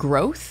it's a big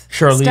growth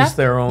Charlize step.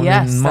 Theron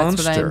Yes, in that's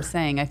what Monster. I'm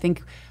saying. I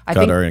think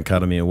Got her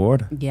Academy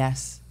Award.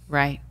 Yes,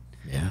 right.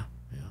 Yeah.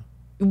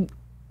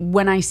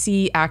 When I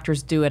see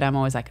actors do it, I'm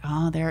always like,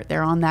 oh,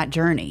 they're on that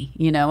journey,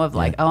 of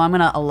like, oh, I'm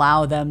going to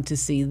allow them to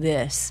see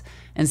this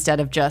instead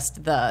of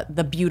just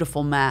the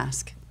beautiful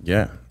mask.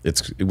 Yeah,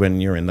 it's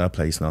when you're in that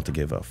place, not to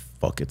give a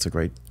fuck. It's a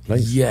great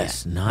place.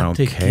 Yes, not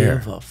to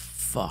give a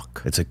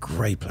fuck. It's a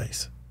great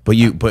place. But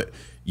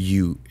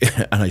you,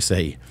 and I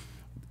say,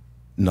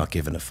 not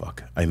giving a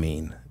fuck. I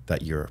mean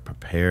that you're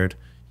prepared.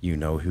 You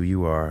know who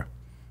you are.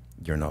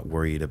 You're not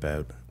worried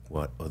about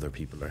what other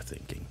people are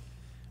thinking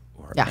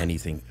or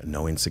anything.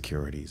 No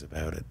insecurities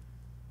about it.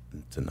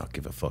 To not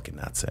give a fuck in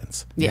that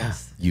sense.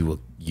 Yes. You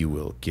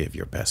will give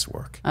your best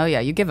work. Oh yeah,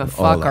 you give a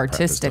fuck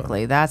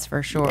artistically, that's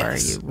for sure.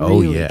 Yes. You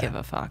really give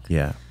a fuck.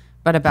 Yeah.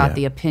 But about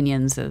the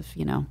opinions of,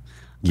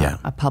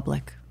 a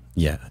public.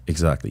 Yeah,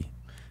 exactly.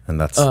 And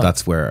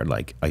that's where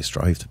like I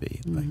strive to be.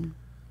 Like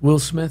Will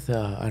Smith,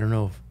 I don't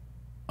know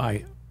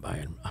if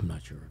I'm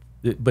not sure,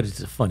 but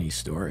it's a funny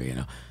story,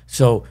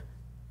 So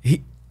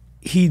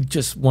he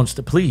just wants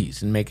to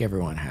please and make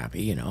everyone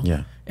happy,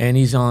 Yeah. And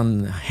he's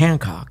on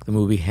Hancock, the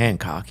movie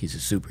Hancock. He's a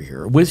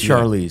superhero with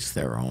Charlize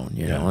Theron,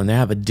 and they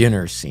have a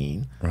dinner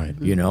scene, right?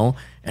 And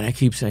I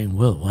keep saying,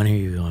 Will, when are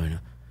you going to?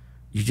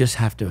 You just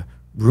have to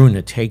ruin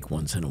a take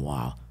once in a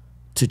while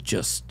to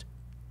just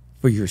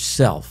for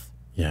yourself.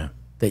 Yeah.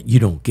 That you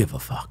don't give a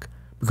fuck.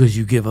 Because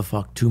you give a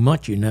fuck too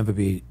much, you'll never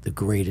be the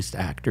greatest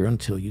actor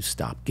until you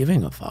stop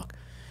giving a fuck.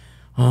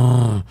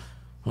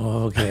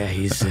 Okay,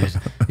 he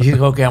said,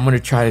 okay, I'm going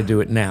to try to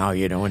do it now,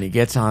 When he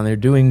gets on, they're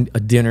doing a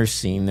dinner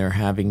scene. They're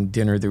having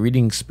dinner. They're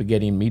eating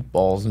spaghetti and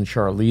meatballs, and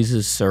Charlize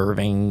is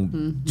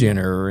serving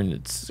dinner, and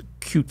it's a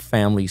cute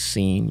family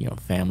scene,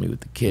 family with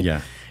the kid.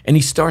 Yeah. And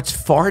he starts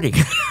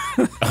farting.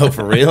 Oh,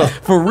 for real?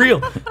 For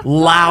real.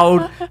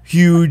 Loud,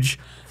 huge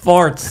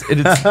farts.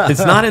 It's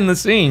not in the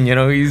scene,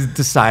 He's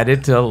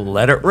decided to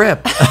let it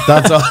rip.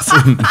 That's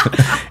awesome.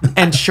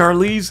 And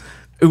Charlize,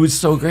 it was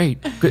so great.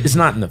 It's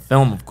not in the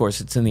film, of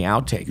course. It's in the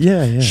outtakes.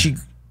 Yeah.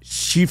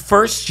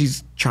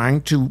 She's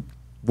trying to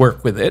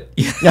work with it.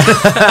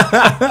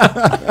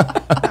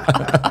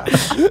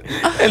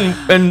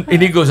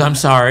 and he goes, I'm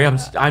sorry. I'm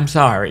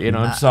sorry.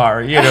 I'm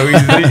sorry.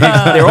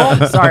 They're all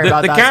sorry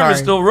about the that. camera's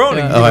Sorry. still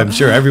rolling. Oh, I'm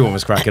sure everyone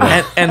was cracking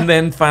up. And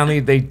then finally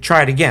they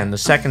tried again, the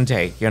second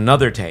take,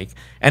 another take,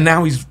 and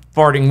now he's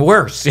farting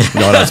worse.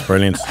 No, that's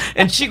brilliant.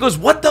 And she goes,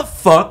 "What the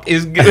fuck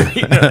is good?"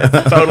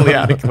 It's totally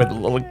adequate with a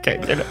little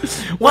kid.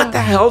 What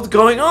the hell's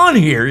going on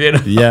here?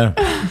 Yeah.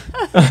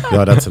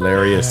 No, that's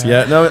hilarious.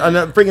 Yeah. No,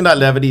 and bringing that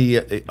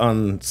levity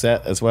on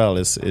set as well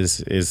is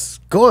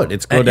good.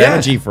 It's good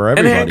energy for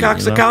everybody. And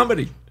Hancock's a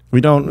comedy.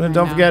 We don't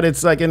forget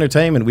it's like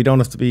entertainment. We don't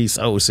have to be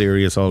so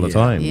serious all the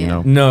time.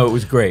 Yeah. No, it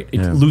was great.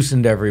 It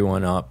loosened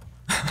everyone up.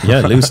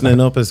 Yeah,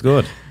 loosening up is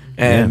good.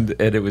 And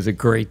it was a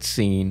great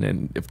scene,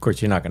 and of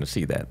course you're not going to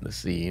see that in the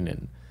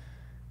scene,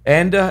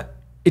 and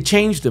it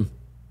changed him.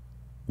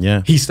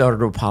 Yeah, he started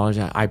to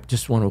apologize. I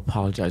just want to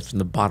apologize from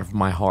the bottom of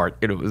my heart.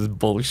 It was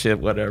bullshit,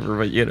 whatever,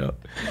 but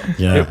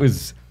it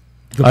was.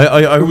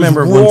 I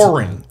remember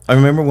roaring. I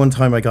remember one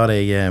time I got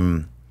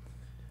a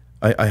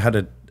I had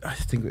a, I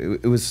think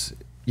it was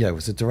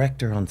a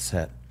director on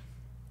set,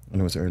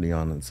 and it was early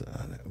on, and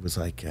it was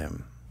like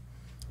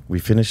we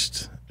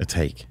finished a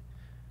take,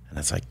 and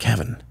it's like,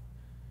 Kevin,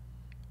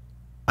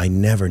 I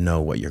never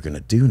know what you're going to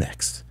do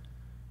next.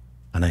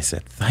 And I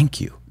said, thank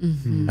you.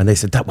 Mm-hmm. And they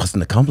said, that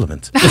wasn't a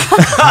compliment. That's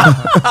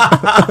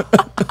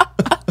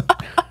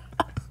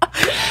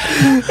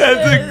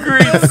a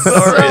great story.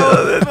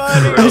 So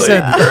funny. I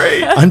said,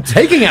 great. I'm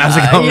taking it as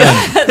a compliment.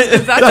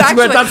 Yes,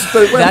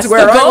 that's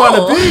where I want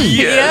to be.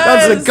 Yes.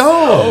 That's the goal.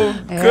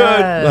 Oh, good.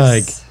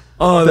 Yes.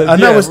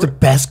 That was the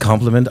best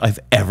compliment I've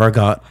ever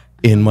got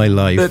in my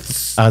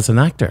life as an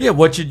actor. Yeah,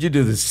 what should you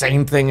do? The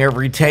same thing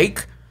every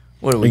take?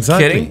 What, are we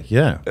kidding?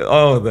 Yeah.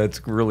 Oh,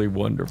 that's really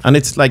wonderful. And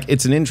it's like,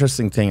 it's an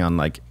interesting thing on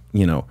like,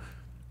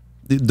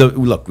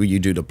 look, you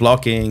do the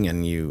blocking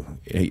and you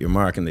hit your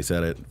mark and they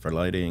set it for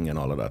lighting and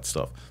all of that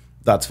stuff.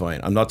 That's fine.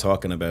 I'm not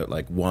talking about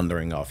like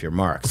wandering off your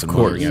marks and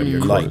wandering out of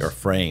your light or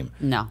frame.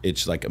 No.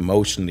 It's like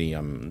emotionally,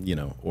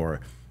 or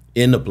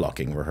in a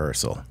blocking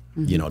rehearsal,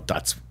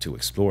 that's to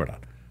explore that.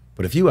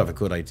 But if you have a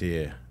good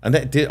idea, and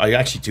I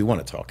actually do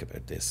want to talk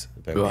about this,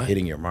 about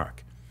hitting your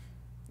mark,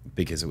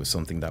 because it was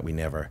something that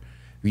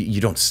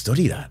you don't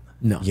study that.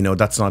 No.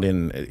 That's not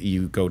in,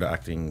 you go to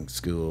acting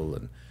school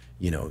and,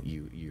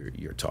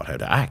 you're taught how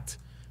to act,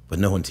 but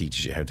no one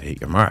teaches you how to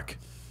hit your mark.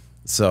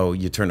 So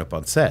you turn up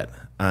on set,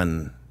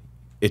 and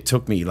it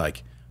took me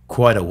like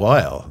quite a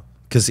while,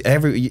 because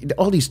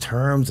all these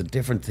terms and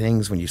different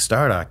things when you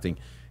start acting,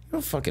 you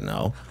don't fucking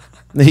know.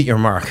 Hit your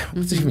mark.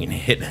 What do you mean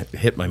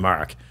hit my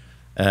mark?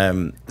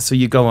 So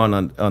you go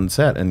on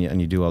set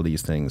and you do all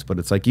these things, but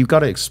it's like you've got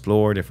to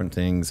explore different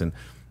things and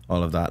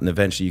all of that, and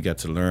eventually you get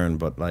to learn.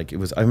 But like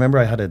I remember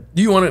I had a.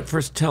 Do you want to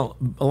first tell?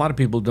 A lot of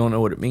people don't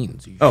know what it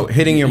means.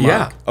 Hitting your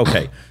mark. Yeah.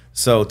 Okay,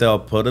 so they'll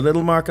put a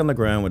little mark on the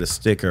ground with a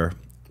sticker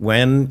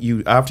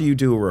after you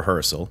do a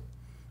rehearsal,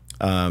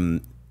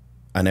 and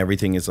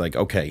everything is like,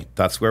 okay,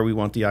 that's where we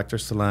want the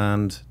actors to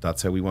land.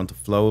 That's how we want the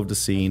flow of the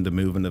scene, the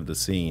movement of the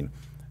scene.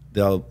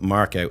 They'll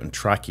mark out and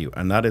track you,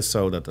 and that is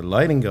so that the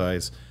lighting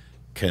guys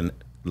can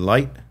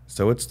light,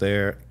 so it's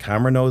there.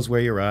 Camera knows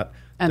where you're at.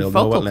 And They'll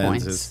focal know what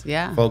points, lenses,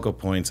 yeah. focal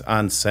points,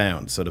 and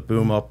sound. So the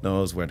boom up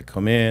knows where to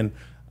come in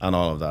and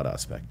all of that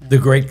aspect. The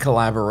great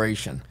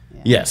collaboration.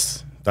 Yeah.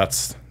 Yes,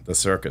 that's the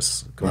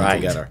circus coming Right.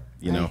 together,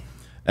 you know.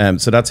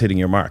 So that's hitting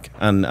your mark.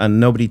 And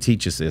nobody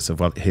teaches this of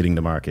what hitting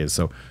the mark is.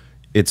 So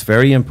it's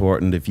very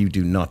important. If you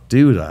do not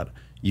do that,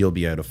 you'll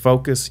be out of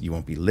focus, you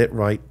won't be lit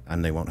right,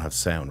 and they won't have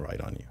sound right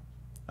on you.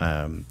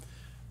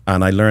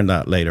 And I learned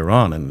that later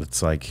on, and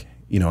it's like,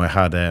 you know, I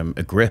had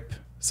a grip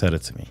said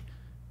it to me.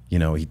 You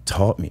know, he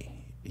taught me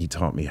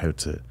how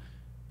to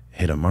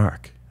hit a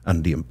mark,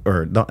 and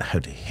or not how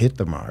to hit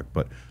the mark,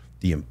 but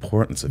the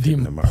importance of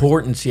hitting the mark.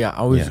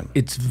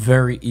 It's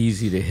very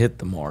easy to hit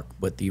the mark,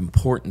 but the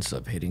importance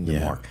of hitting the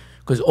mark,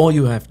 because all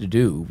you have to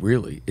do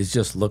really is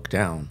just look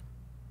down.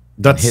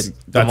 Hit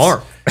the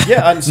mark.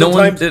 Yeah, and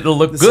sometimes it'll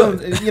look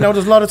good. You know,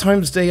 there's a lot of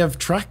times they have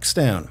tracks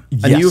down,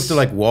 and you have to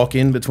like walk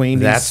in between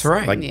these, That's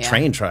right. like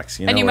train tracks.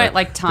 You know, And you might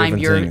like time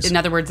your. things. In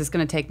other words, it's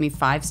going to take me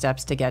 5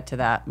 steps to get to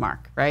that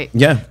mark, right?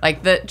 Yeah.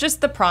 Like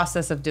just the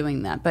process of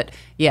doing that. But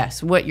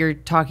yes, what you're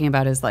talking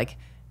about is like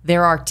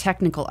there are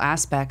technical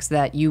aspects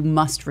that you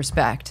must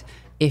respect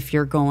if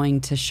you're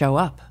going to show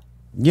up.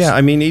 Yeah,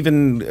 I mean,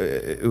 even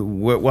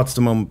what's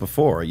the moment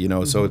before? You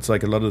know, so it's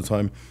like a lot of the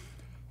time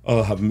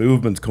I'll have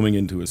movements coming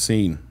into a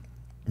scene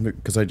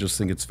because I just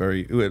think it's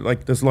very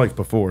like there's life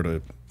before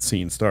the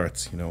scene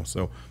starts, you know.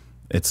 So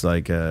it's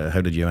like, how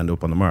did you end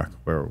up on the mark?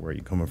 Where are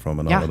you coming from,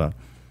 and all of that.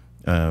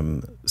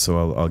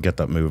 So I'll get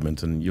that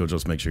movement, and you'll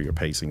just make sure your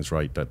pacing's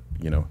right. That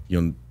you know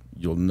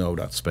you'll know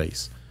that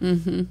space.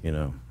 You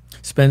know,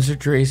 Spencer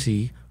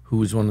Tracy, who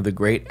was one of the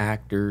great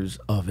actors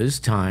of his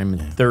time in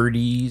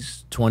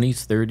 30s,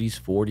 20s, 30s,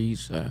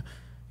 40s.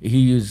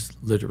 He is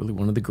literally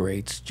one of the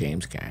greats.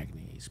 James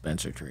Cagney,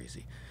 Spencer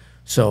Tracy.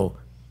 So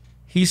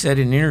he said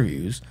in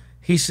interviews,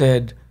 he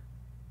said,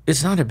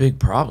 it's not a big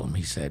problem.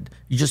 He said,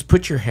 you just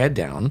put your head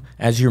down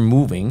as you're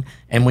moving,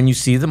 and when you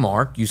see the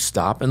mark, you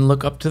stop and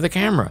look up to the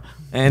camera,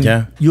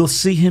 and you'll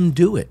see him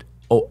do it.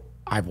 Oh,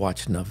 I've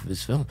watched enough of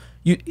his film.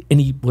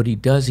 What he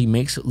does, he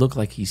makes it look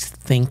like he's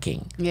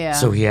thinking. Yeah.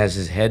 So he has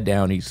his head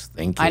down, he's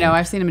thinking. I know.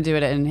 I've seen him do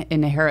it in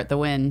Inherit the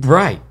Wind.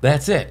 Right,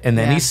 that's it. And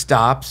then he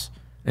stops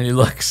and he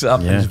looks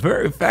up, and it's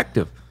very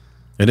effective.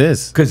 it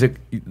is. Because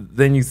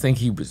then you think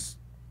he was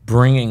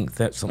bringing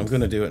that. I'm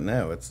going to do it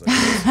now. It's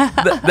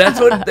like,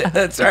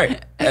 that's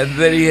right. And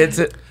then he hits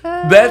it.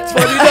 That's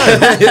what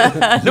he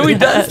does. No, he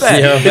does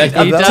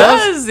that. He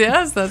does.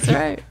 Yes, that's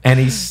right. And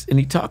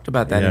he talked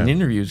about that in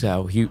interviews.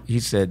 How he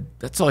said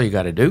that's all you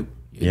got to do.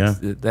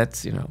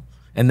 That's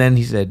And then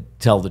he said,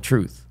 tell the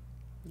truth.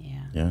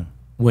 Yeah.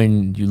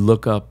 When you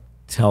look up,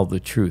 tell the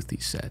truth. He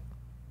said.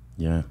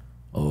 Yeah.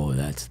 Oh,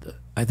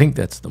 I think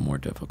that's the more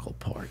difficult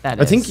part.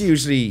 I think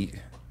usually,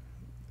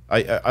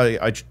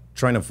 I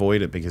try and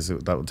avoid it because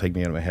that will take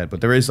me out of my head.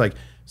 But there is like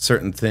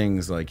certain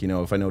things, like, you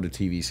know, if I know the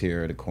TV's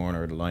here, the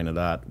corner, the line of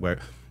that, where,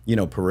 you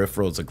know,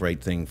 peripheral's a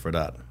great thing for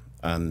that.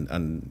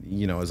 And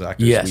you know, as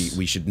actors,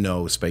 we should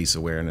know space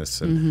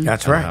awareness and,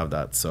 that's right. have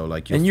that. So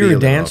like, and you're a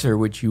dancer,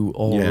 which you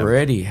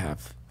already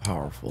have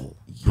powerful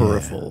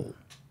peripheral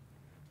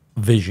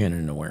vision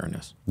and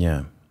awareness.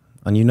 Yeah.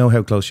 And you know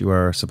how close you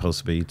are supposed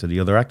to be to the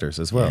other actors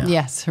as well.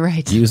 Yes,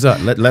 right. Use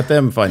that. Let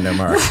them find their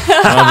mark.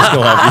 I'll just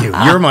go off you.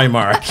 You're my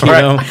mark. You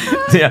know?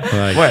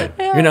 Wait,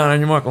 you're not on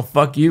your mark. Well,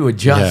 fuck you.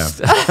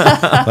 Adjust.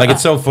 Yeah. Like,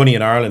 it's so funny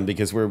in Ireland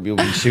because we'll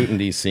be shooting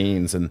these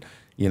scenes, and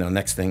you know,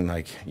 next thing,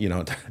 like, you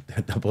know,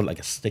 they'll put like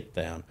a stick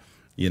down.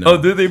 You know.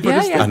 Oh, do they put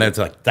a stick? And it's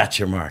like, that's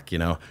your mark. You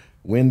know.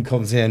 Wind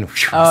comes in.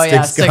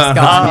 Stick's gone.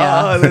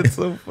 Oh, that's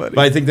so funny. But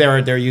I think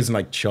they're using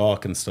like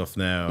chalk and stuff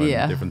now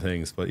and different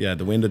things. But yeah,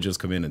 the wind will just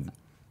come in and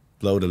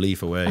blow the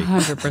leaf away.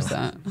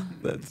 100%.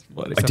 That's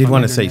funny. I did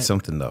want to say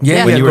something though.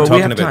 Yeah, when you were we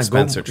talking have about time.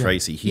 Spencer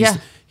Tracy,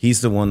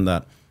 he's the one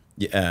that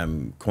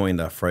coined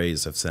that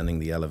phrase of sending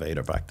the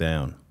elevator back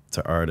down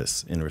to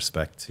artists in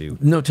respect to.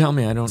 No, tell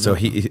me, I don't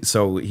know.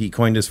 So he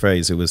coined his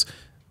phrase. It was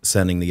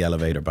sending the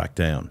elevator back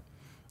down,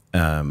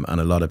 and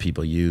a lot of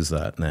people use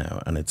that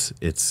now, and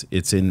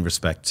it's in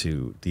respect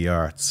to the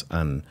arts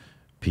and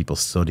people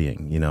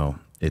studying. You know,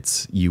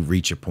 it's you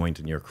reach a point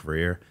in your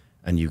career,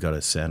 and you got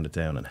to send it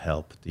down and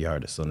help the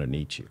artists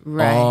underneath you.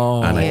 Right.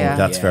 And I think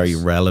that's very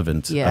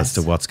relevant as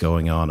to what's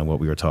going on and what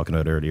we were talking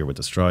about earlier with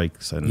the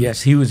strikes. And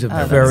yes, he was a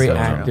very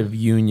active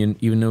union.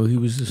 Even though he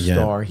was a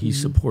star, he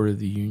supported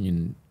the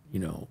union, you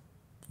know,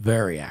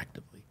 very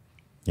actively.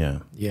 Yeah.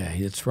 Yeah,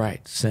 that's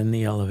right. Send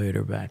the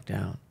elevator back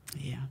down.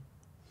 Yeah.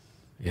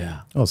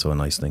 Yeah. Also a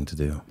nice thing to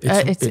do.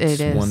 It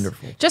is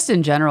wonderful. Just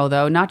in general,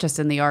 though, not just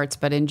in the arts,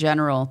 but in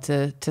general,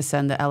 to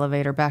send the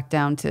elevator back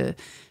down, to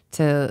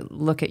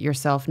look at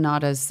yourself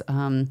not as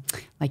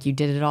like you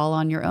did it all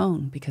on your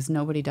own, because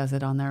nobody does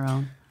it on their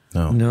own.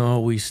 No,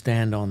 we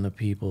stand on the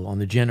people, on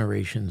the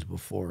generations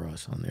before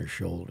us, on their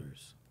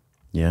shoulders.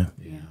 Yeah.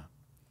 Yeah.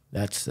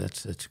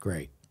 That's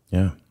great.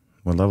 Yeah.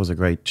 Well, that was a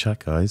great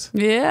chat, guys.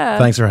 Yeah.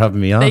 Thanks for having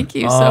me on. Thank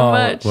you so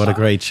much. What a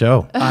great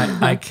show.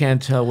 I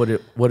can't tell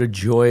what a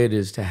joy it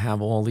is to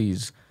have all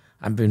these.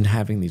 I've been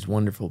having these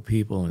wonderful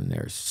people, and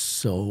they're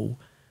so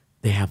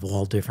they have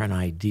all different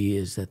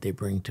ideas that they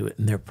bring to it,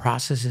 and their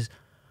processes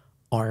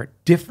are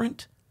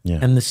different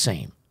and the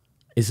same.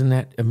 Isn't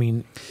that, I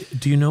mean,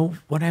 do you know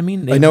what I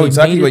mean? I know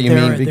exactly what you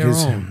mean,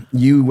 because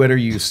you, whether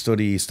you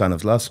study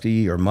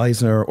Stanislavski or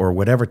Meisner or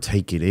whatever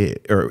take it is,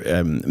 or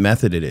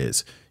method it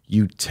is,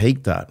 you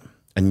take that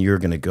and you're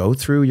going to go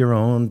through your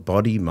own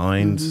body,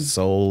 mind,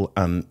 soul,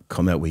 and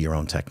come out with your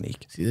own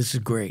technique. See, this is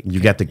great.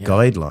 You get the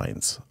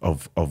guidelines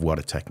of what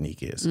a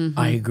technique is.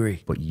 I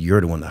agree. But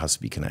you're the one that has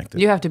to be connected.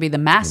 You have to be the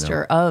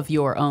master of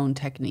your own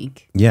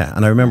technique. Yeah,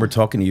 and I remember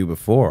talking to you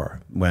before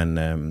when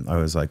I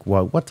was like,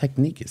 well, what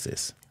technique is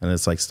this? And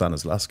it's like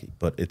Stanislavski,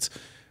 but it's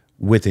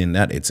within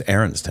that, it's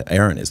Aaron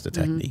is the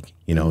technique.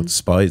 You know, it's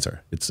Speiser.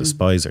 It's the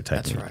Speiser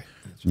technique. That's right.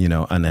 You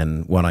know, and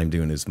then what I'm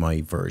doing is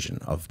my version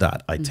of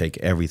that. I take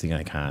everything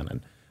I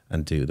can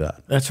and do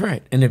that. That's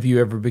right. And if you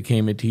ever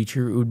became a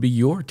teacher, it would be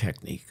your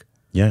technique.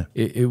 Yeah.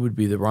 It would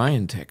be the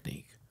Ryan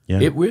technique. Yeah.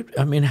 It would,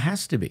 I mean, it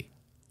has to be.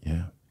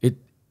 Yeah.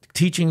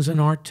 Teaching's an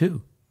art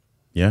too.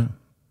 Yeah.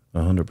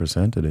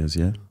 100% it is,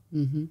 yeah.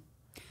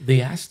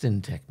 The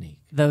Aston technique.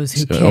 Those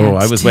who can't. Oh,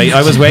 I was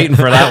waiting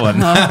for that one.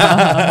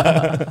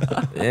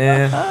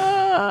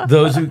 Yeah.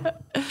 Those who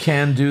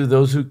can do,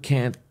 those who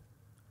can't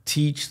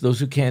teach, those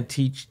who can't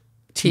teach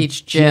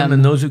gym,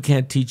 and those who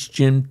can't teach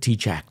gym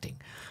teach acting.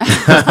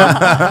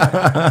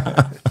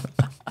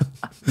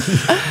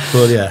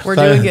 Well, yeah. We're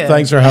doing good.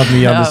 Thanks for having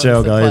me on the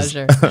show, guys.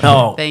 Pleasure.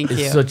 Oh, thank you.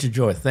 It's such a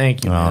joy.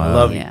 Thank you, man. I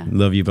love you.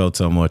 Love you both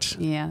so much.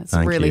 Yeah, it's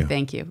Thank really, you.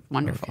 thank you.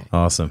 Wonderful.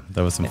 Awesome.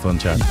 That was some fun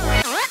chat.